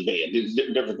breakfast in bed,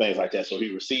 different things like that. So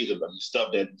he receives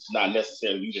stuff that's not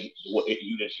necessarily you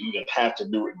didn't have to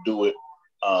do it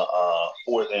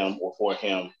for them or for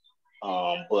him,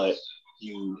 but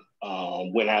you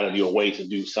went out of your way to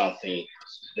do something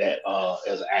that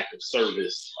as an act of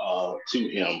service to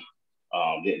him.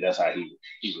 That's how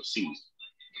he receives it.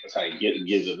 That's how he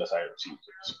gives it. That's how he receives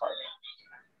it.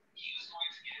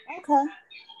 Okay.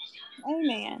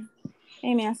 Amen.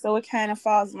 Amen. So it kind of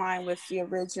falls in line with the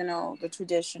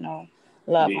traditional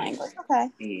love language. Okay.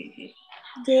 Mm-hmm.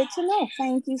 Good to know.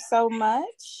 Thank you so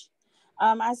much.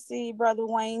 I see Brother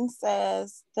Wayne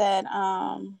says that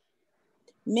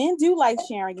men do like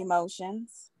sharing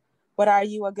emotions, but are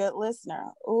you a good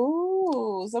listener?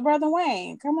 Ooh, so Brother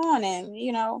Wayne, come on and,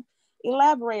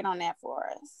 elaborate on that for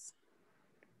us.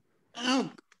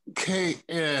 Okay.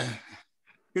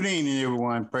 Good evening,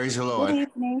 everyone. Praise the Lord. Good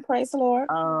evening. Praise the Lord.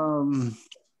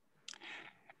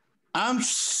 I'm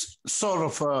sort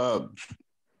of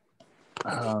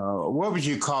what would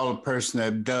you call a person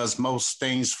that does most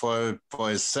things for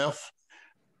himself?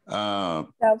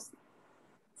 Self-sufficient?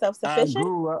 I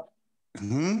grew up.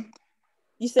 You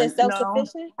said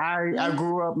self-sufficient? No, I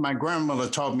grew up, my grandmother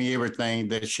taught me everything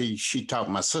that she taught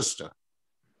my sister.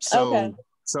 So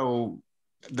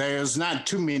there's not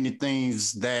too many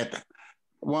things that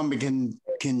woman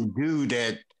can do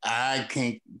that I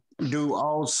can't do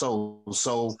also.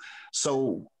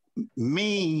 So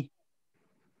me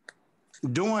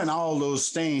doing all those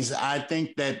things, I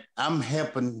think that I'm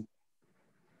helping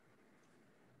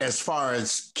as far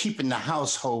as keeping the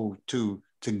household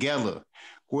together.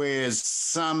 Whereas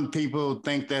some people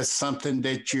think that's something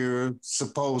that you're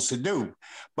supposed to do.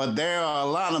 But there are a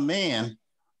lot of men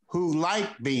who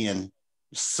like being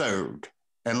served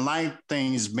and like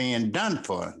things being done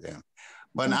for them.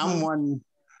 But I'm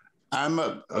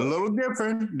a little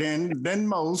different than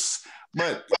most.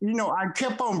 But, I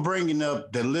kept on bringing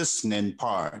up the listening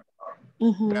part.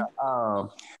 Mm-hmm.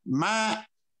 My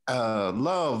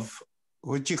love,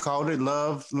 what you call it,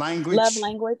 love language? Love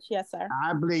language, yes, sir.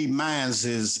 I believe mine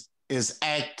is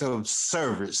act of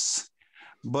service.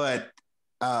 But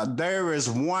there is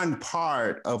one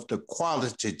part of the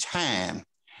quality time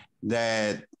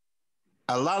that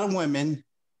a lot of women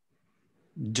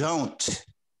don't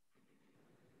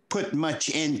put much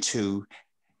into,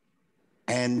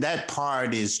 and that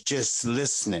part is just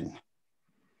listening.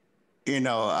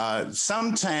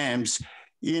 Sometimes,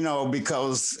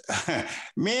 because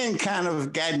men kind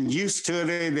of gotten used to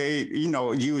it. They,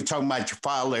 you were talking about your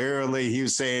father earlier. He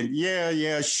was saying,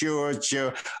 yeah, sure,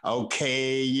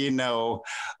 okay,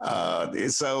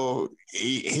 so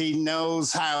he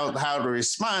knows how to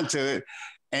respond to it,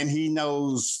 and he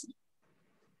knows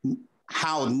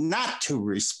how not to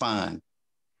respond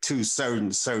to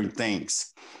certain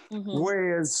things. Mm-hmm.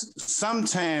 Whereas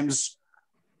sometimes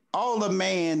all a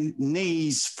man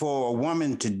needs for a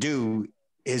woman to do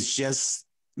is just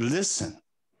listen.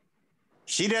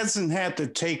 She doesn't have to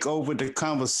take over the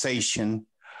conversation,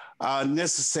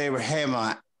 necessarily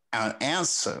have an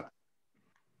answer,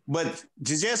 but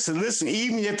just to listen,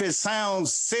 even if it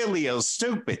sounds silly or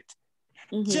stupid,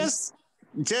 just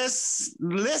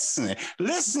listen.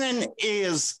 Listening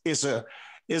is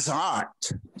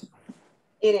art.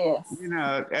 It is. You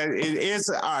know, it is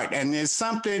art, and it's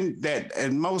something that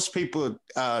and most people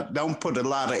don't put a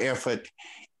lot of effort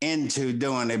into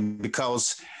doing it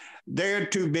because they're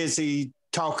too busy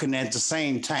talking at the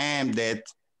same time that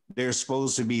they're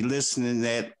supposed to be listening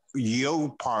at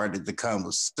your part of the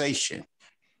conversation.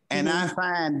 And I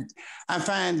find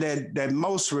that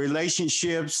most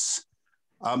relationships,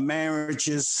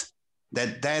 marriages,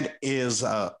 that is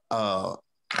a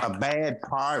bad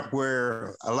part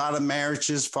where a lot of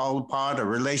marriages fall apart, a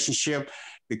relationship,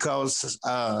 because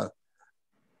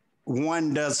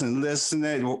one doesn't listen,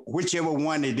 whichever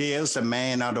one it is, the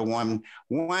man or the woman,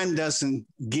 one doesn't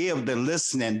give the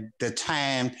listening the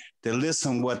time to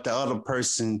listen what the other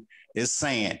person is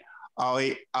saying. Or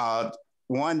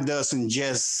one doesn't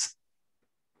just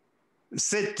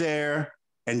sit there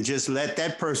and just let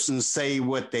that person say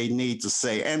what they need to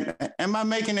say. And am I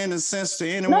making any sense to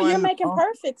anyone? No, you're making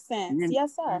perfect sense.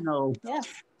 Yes, sir. You know, yeah.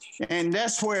 And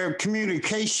that's where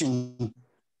communication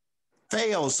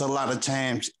fails a lot of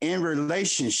times in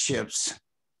relationships,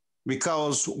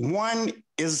 because one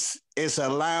is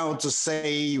allowed to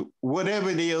say whatever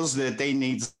it is that they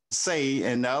need to say,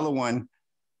 and the other one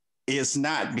is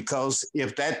not, because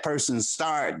if that person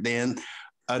starts, then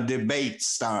a debate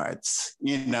starts,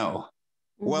 you know.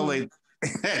 Well,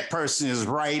 that person is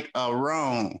right or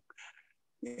wrong.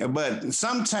 But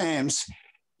sometimes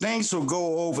things will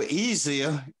go over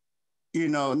easier, you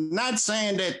know, not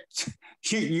saying that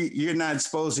you're not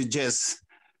supposed to just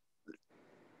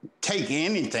take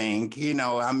anything, you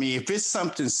know. I mean, if it's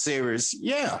something serious,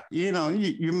 yeah, you know,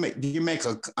 you make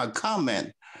a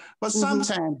comment. But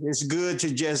sometimes it's good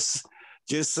to just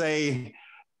say,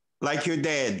 like your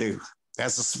dad do,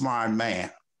 that's a smart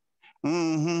man.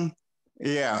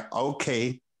 Yeah,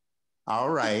 okay. All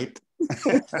right.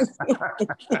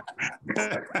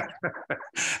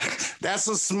 That's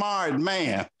a smart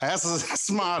man. That's a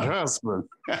smart husband.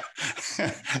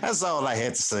 That's all I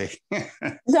had to say.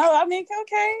 No, I mean,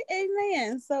 okay,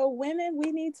 amen. So women,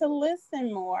 we need to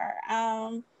listen more.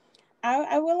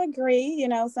 I will agree, you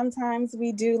know, sometimes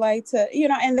we do like to, you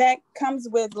know, and that comes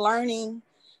with learning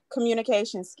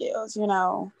communication skills, you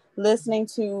know, listening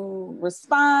to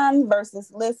respond versus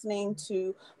listening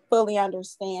to fully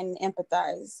understand and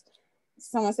empathize.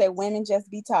 Someone said women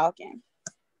just be talking.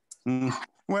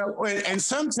 Well, and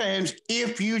sometimes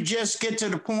if you just get to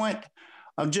the point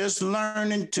of just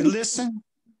learning to listen,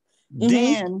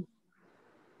 then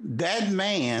that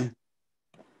man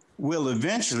will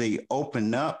eventually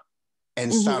open up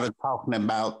and start talking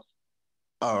about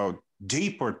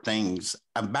deeper things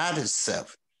about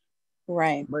himself.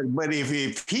 Right. But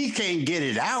if he can't get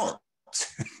it out,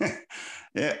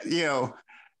 you know,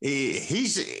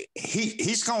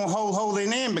 he's going to hold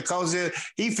it in because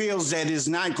he feels that it's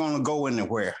not going to go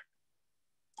anywhere.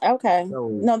 Okay.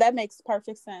 No, that makes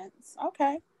perfect sense.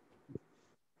 Okay.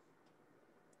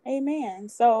 Amen.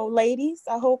 So, ladies,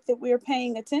 I hope that we're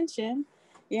paying attention.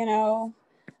 You know,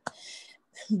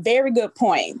 very good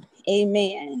point.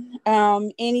 Amen.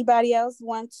 Anybody else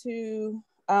want to?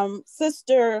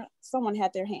 Sister, someone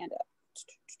had their hand up.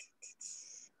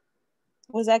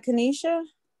 Was that Kanisha?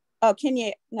 Oh,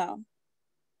 Kenya, no.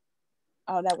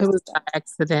 Oh, that was an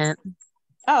accident.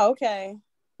 Oh, okay.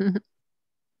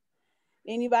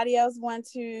 Anybody else want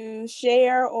to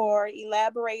share or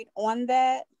elaborate on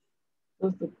that?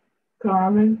 Sister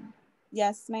Carmen?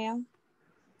 Yes, ma'am.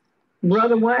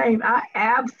 Brother Wayne, I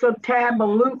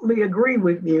absolutely agree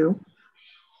with you.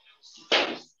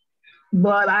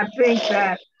 But I think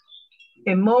that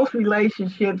in most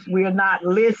relationships, we are not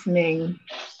listening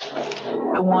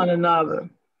to one another.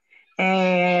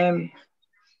 And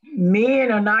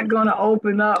men are not going to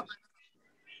open up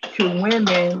to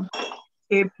women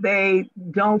if they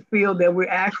don't feel that we're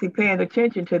actually paying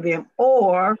attention to them,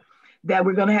 or that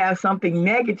we're going to have something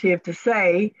negative to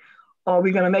say, or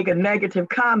we're going to make a negative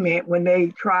comment when they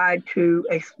try to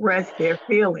express their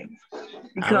feelings.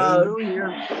 Because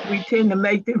we tend to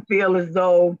make them feel as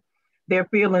though their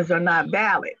feelings are not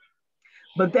valid.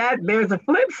 But there's a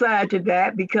flip side to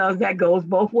that, because that goes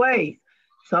both ways.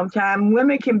 Sometimes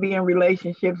women can be in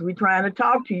relationships, we trying to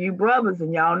talk to you brothers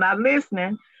and y'all not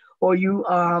listening, or you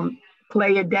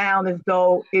play it down as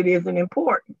though it isn't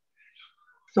important.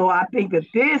 So I think that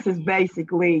this is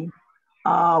basically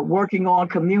working on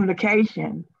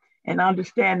communication and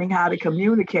understanding how to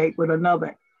communicate with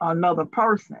another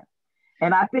person.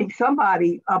 And I think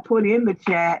somebody put in the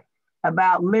chat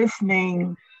about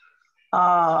listening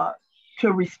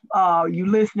you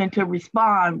listening to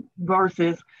respond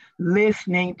versus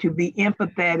listening to be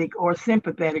empathetic or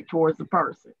sympathetic towards the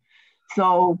person.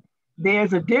 So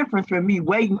there's a difference for me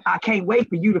waiting. I can't wait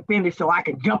for you to finish so I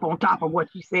can jump on top of what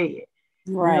you said.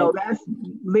 Right. You know, that's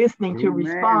listening to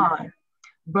respond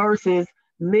versus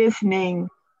listening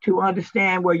to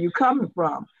understand where you're coming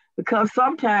from. Because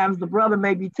sometimes the brother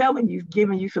may be telling you,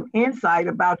 giving you some insight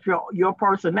about your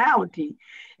personality.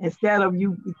 Instead of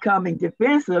you becoming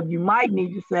defensive, you might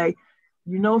need to say,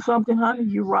 you know something, honey,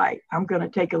 you're right. I'm going to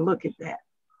take a look at that.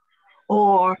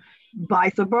 Or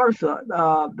vice versa.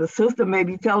 The sister may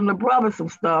be telling the brother some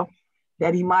stuff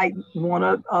that he might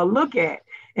want to look at.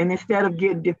 And instead of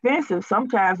getting defensive,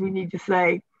 sometimes we need to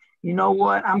say, you know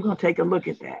what, I'm going to take a look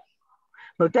at that.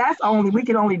 But we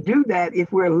can only do that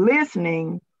if we're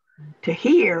listening to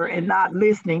hear and not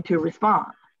listening to respond.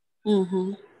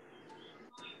 Mm-hmm.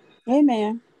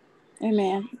 Amen.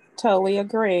 Amen. Totally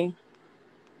agree.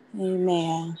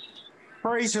 Amen.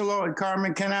 Praise the Lord,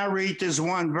 Carmen. Can I read this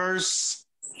one verse?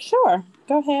 Sure.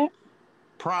 Go ahead.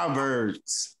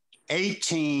 Proverbs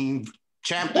 18,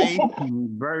 chapter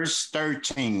 18, verse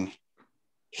 13.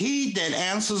 He that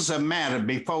answers a matter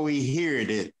before he heard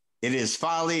it, it is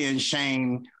folly and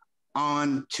shame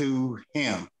unto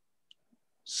him.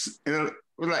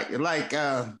 Like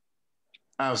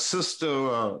our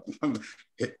sister,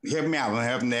 help me out,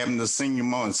 I'm having to sing you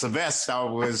more. Sylvester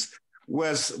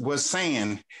was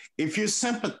saying, if you're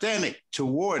sympathetic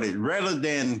toward it, rather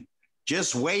than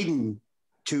just waiting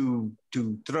to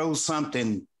throw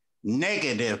something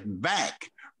negative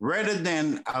back, rather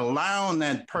than allowing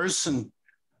that person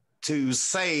to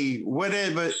say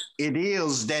whatever it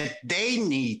is that they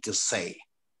need to say.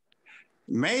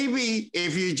 Maybe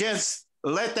if you just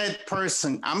let that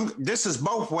person, this is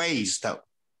both ways though.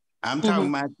 I'm talking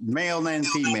about male and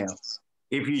female.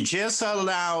 If you just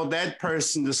allow that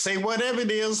person to say whatever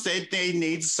it is that they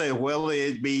need to say, whether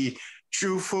it be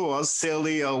truthful or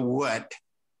silly or what,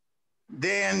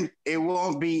 then it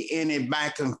won't be any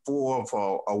back and forth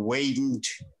or waiting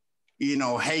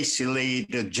hastily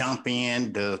to jump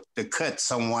in to cut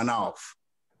someone off.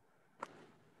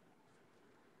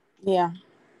 Yeah,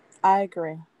 I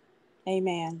agree.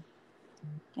 Amen.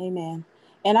 Amen.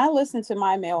 And I listen to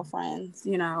my male friends,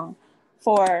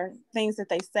 for things that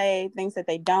they say, things that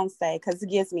they don't say, because it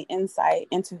gives me insight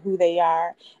into who they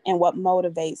are and what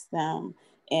motivates them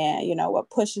and, what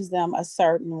pushes them a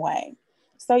certain way.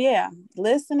 So yeah,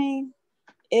 listening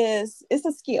it's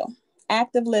a skill.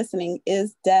 Active listening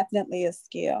is definitely a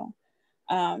skill.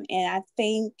 And I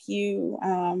thank you,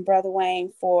 Brother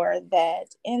Wayne, for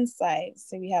that insight.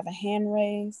 So we have a hand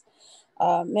raised.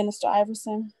 Minister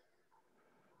Iverson.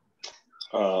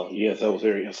 Yes, that was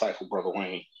very insightful, Brother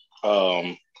Wayne.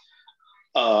 I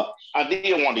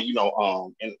did want to,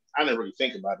 and I didn't really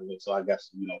think about it, so I guess,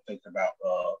 thinking about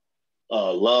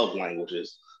love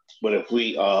languages. But if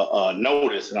we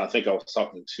notice, and I think I was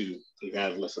talking to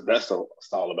Evangelist Sylvester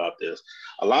about this,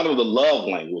 a lot of the love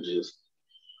languages,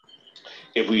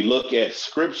 if we look at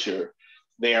scripture,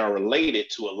 they are related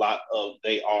to a lot of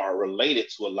the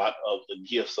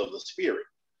gifts of the Spirit.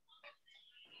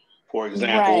 For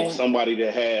example, right. Somebody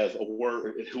that has a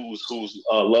word whose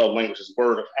love language is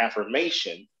word of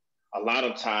affirmation, a lot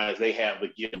of times they have the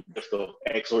gift of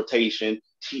exhortation,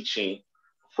 teaching,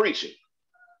 preaching.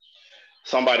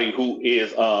 Somebody who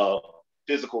is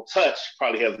physical touch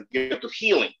probably has the gift of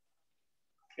healing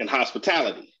and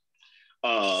hospitality.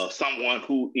 Someone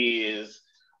who is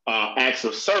acts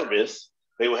of service,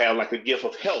 they will have like a gift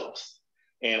of helps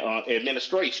and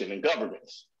administration and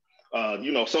governance.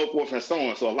 So forth and so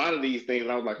on. So a lot of these things,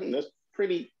 I was like, that's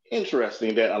pretty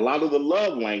interesting that a lot of the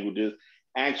love languages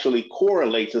actually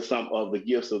correlate to some of the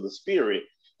gifts of the Spirit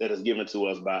that is given to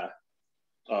us by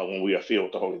when we are filled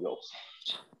with the Holy Ghost.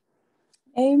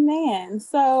 Amen.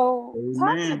 So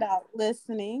talking about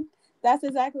listening, that's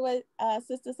exactly what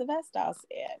Sister Sylvester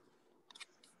said.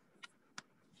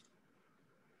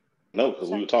 No, because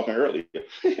we were talking earlier.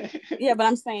 Yeah, but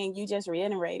I'm saying you just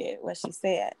reiterated what she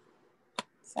said.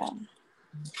 So,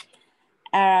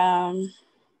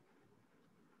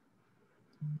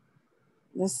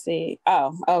 let's see.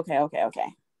 Oh, okay.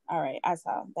 All right, I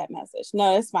saw that message.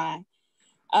 No, it's fine.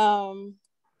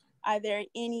 Are there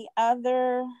any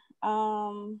other,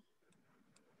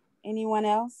 anyone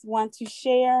else want to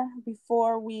share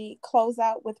before we close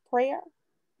out with prayer?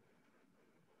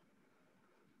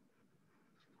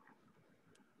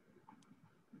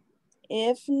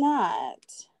 If not,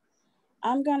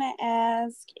 I'm gonna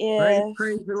ask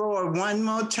Praise if the Lord one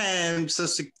more time,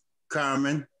 Sister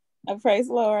Carmen. praise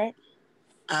the Lord.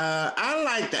 I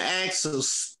like the acts of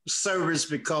service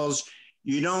because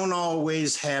you don't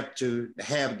always have to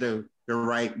have the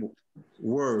right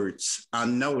words. I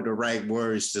know the right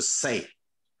words to say.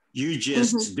 You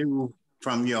just do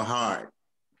from your heart.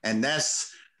 And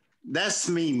that's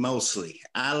me mostly.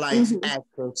 I like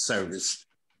acts of service,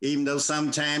 even though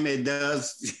sometimes it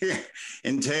does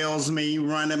entails me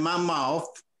running my mouth.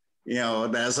 You know,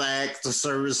 that's an act of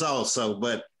service also.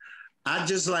 But I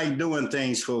just like doing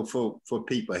things for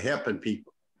people, helping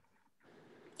people.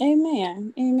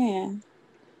 Amen. Amen.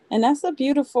 And that's a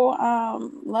beautiful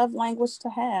love language to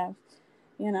have.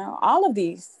 You know, all of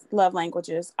these love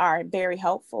languages are very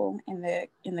helpful in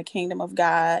the kingdom of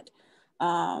God.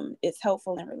 It's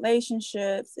helpful in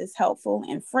relationships. It's helpful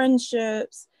in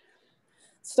friendships.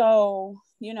 So,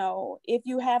 you know, if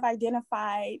you have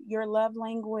identified your love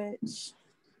language,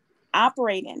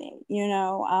 operate in it. You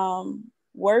know,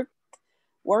 work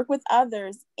with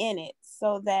others in it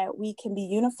so that we can be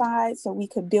unified, so we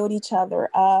could build each other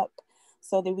up,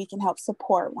 so that we can help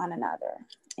support one another.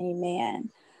 Amen.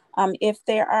 If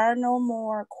there are no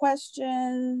more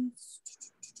questions,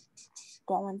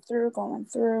 going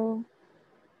through.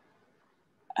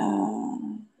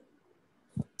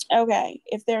 Okay,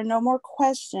 if there are no more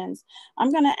questions,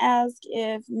 I'm going to ask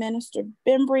if Minister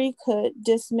Bembry could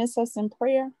dismiss us in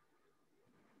prayer.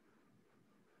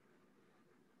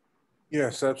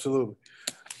 Yes, absolutely.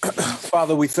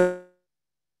 Father,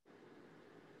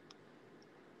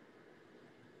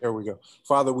 there we go.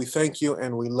 Father, we thank you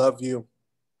and we love you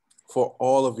for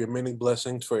all of your many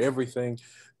blessings, for everything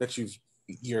that you've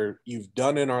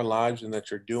done in our lives and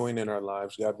that you're doing in our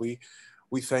lives. God, we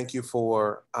thank you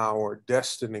for our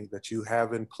destiny that you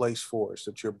have in place for us,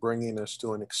 that you're bringing us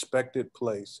to an expected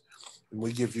place. And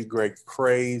we give you great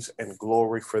praise and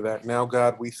glory for that. Now,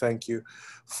 God, we thank you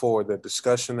for the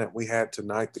discussion that we had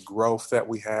tonight, the growth that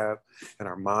we have in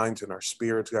our minds and our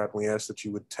spirits. God, we ask that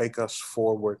you would take us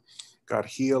forward. God,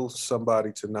 heal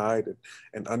somebody tonight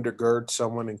and undergird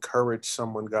someone, encourage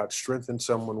someone. God, strengthen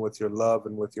someone with your love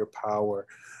and with your power.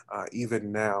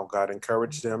 Even now, God,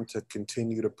 encourage them to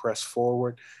continue to press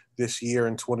forward this year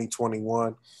in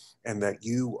 2021, and that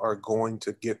you are going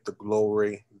to get the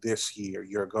glory this year.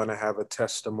 You're going to have a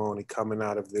testimony coming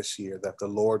out of this year that the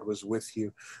Lord was with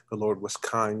you, the Lord was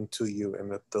kind to you,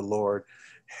 and that the Lord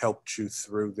helped you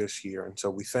through this year. And so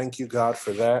we thank you, God,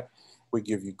 for that. We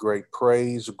give you great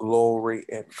praise, glory,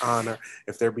 and honor.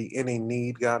 If there be any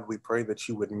need, God, we pray that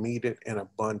you would meet it in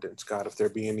abundance. God, if there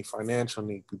be any financial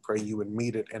need, we pray you would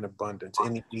meet it in abundance.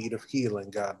 Any need of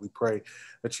healing, God, we pray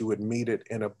that you would meet it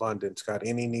in abundance. God,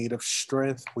 any need of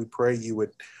strength, we pray you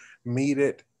would meet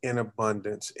it in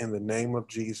abundance. In the name of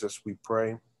Jesus, we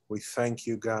pray. We thank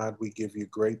you, God. We give you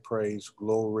great praise,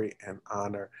 glory, and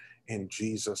honor. In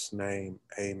Jesus' name,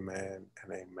 amen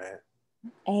and amen.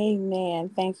 Amen.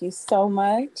 Thank you so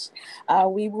much.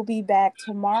 We will be back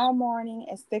tomorrow morning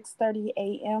at 6:30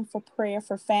 a.m. for prayer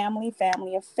for family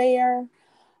affair.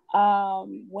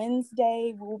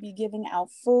 Wednesday, we'll be giving out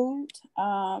food.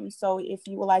 So if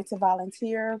you would like to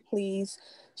volunteer, please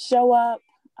show up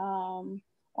on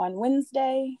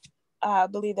Wednesday. I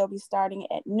believe they'll be starting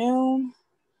at noon,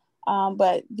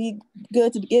 but be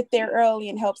good to get there early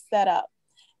and help set up.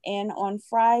 And on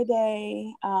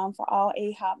Friday, for all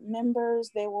AHOP members,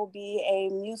 there will be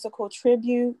a musical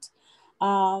tribute.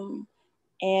 And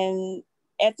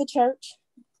at the church,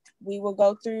 we will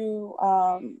go through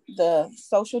the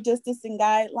social distancing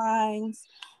guidelines.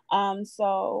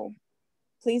 So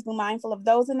please be mindful of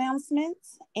those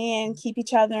announcements and keep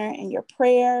each other in your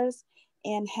prayers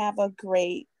and have a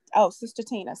great, Sister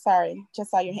Tina, sorry,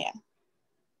 just saw your hand.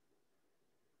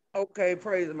 Okay,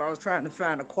 praise him. I was trying to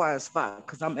find a quiet spot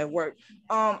because I'm at work.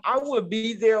 I will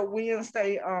be there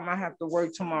Wednesday. I have to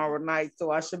work tomorrow night,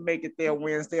 so I should make it there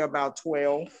Wednesday about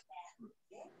 12.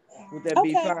 Would that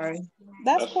be fine?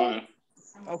 That's cool. Fine.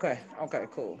 Okay,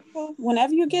 cool.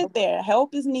 Whenever you get there,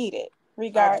 help is needed,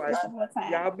 regardless of what time.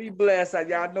 Y'all be blessed.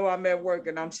 Y'all know I'm at work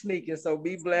and I'm sneaking, so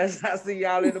be blessed. I'll see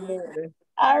y'all in the morning.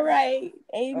 All right.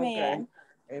 Amen.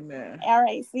 Okay. Amen. All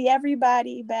right. See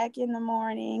everybody back in the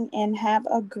morning and have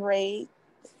a great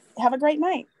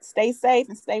night. Stay safe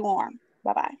and stay warm.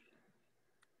 Bye-bye.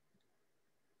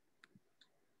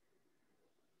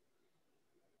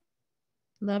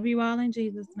 Love you all in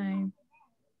Jesus' name.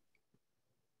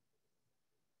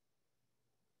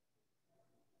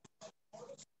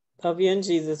 Love you in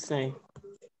Jesus' name.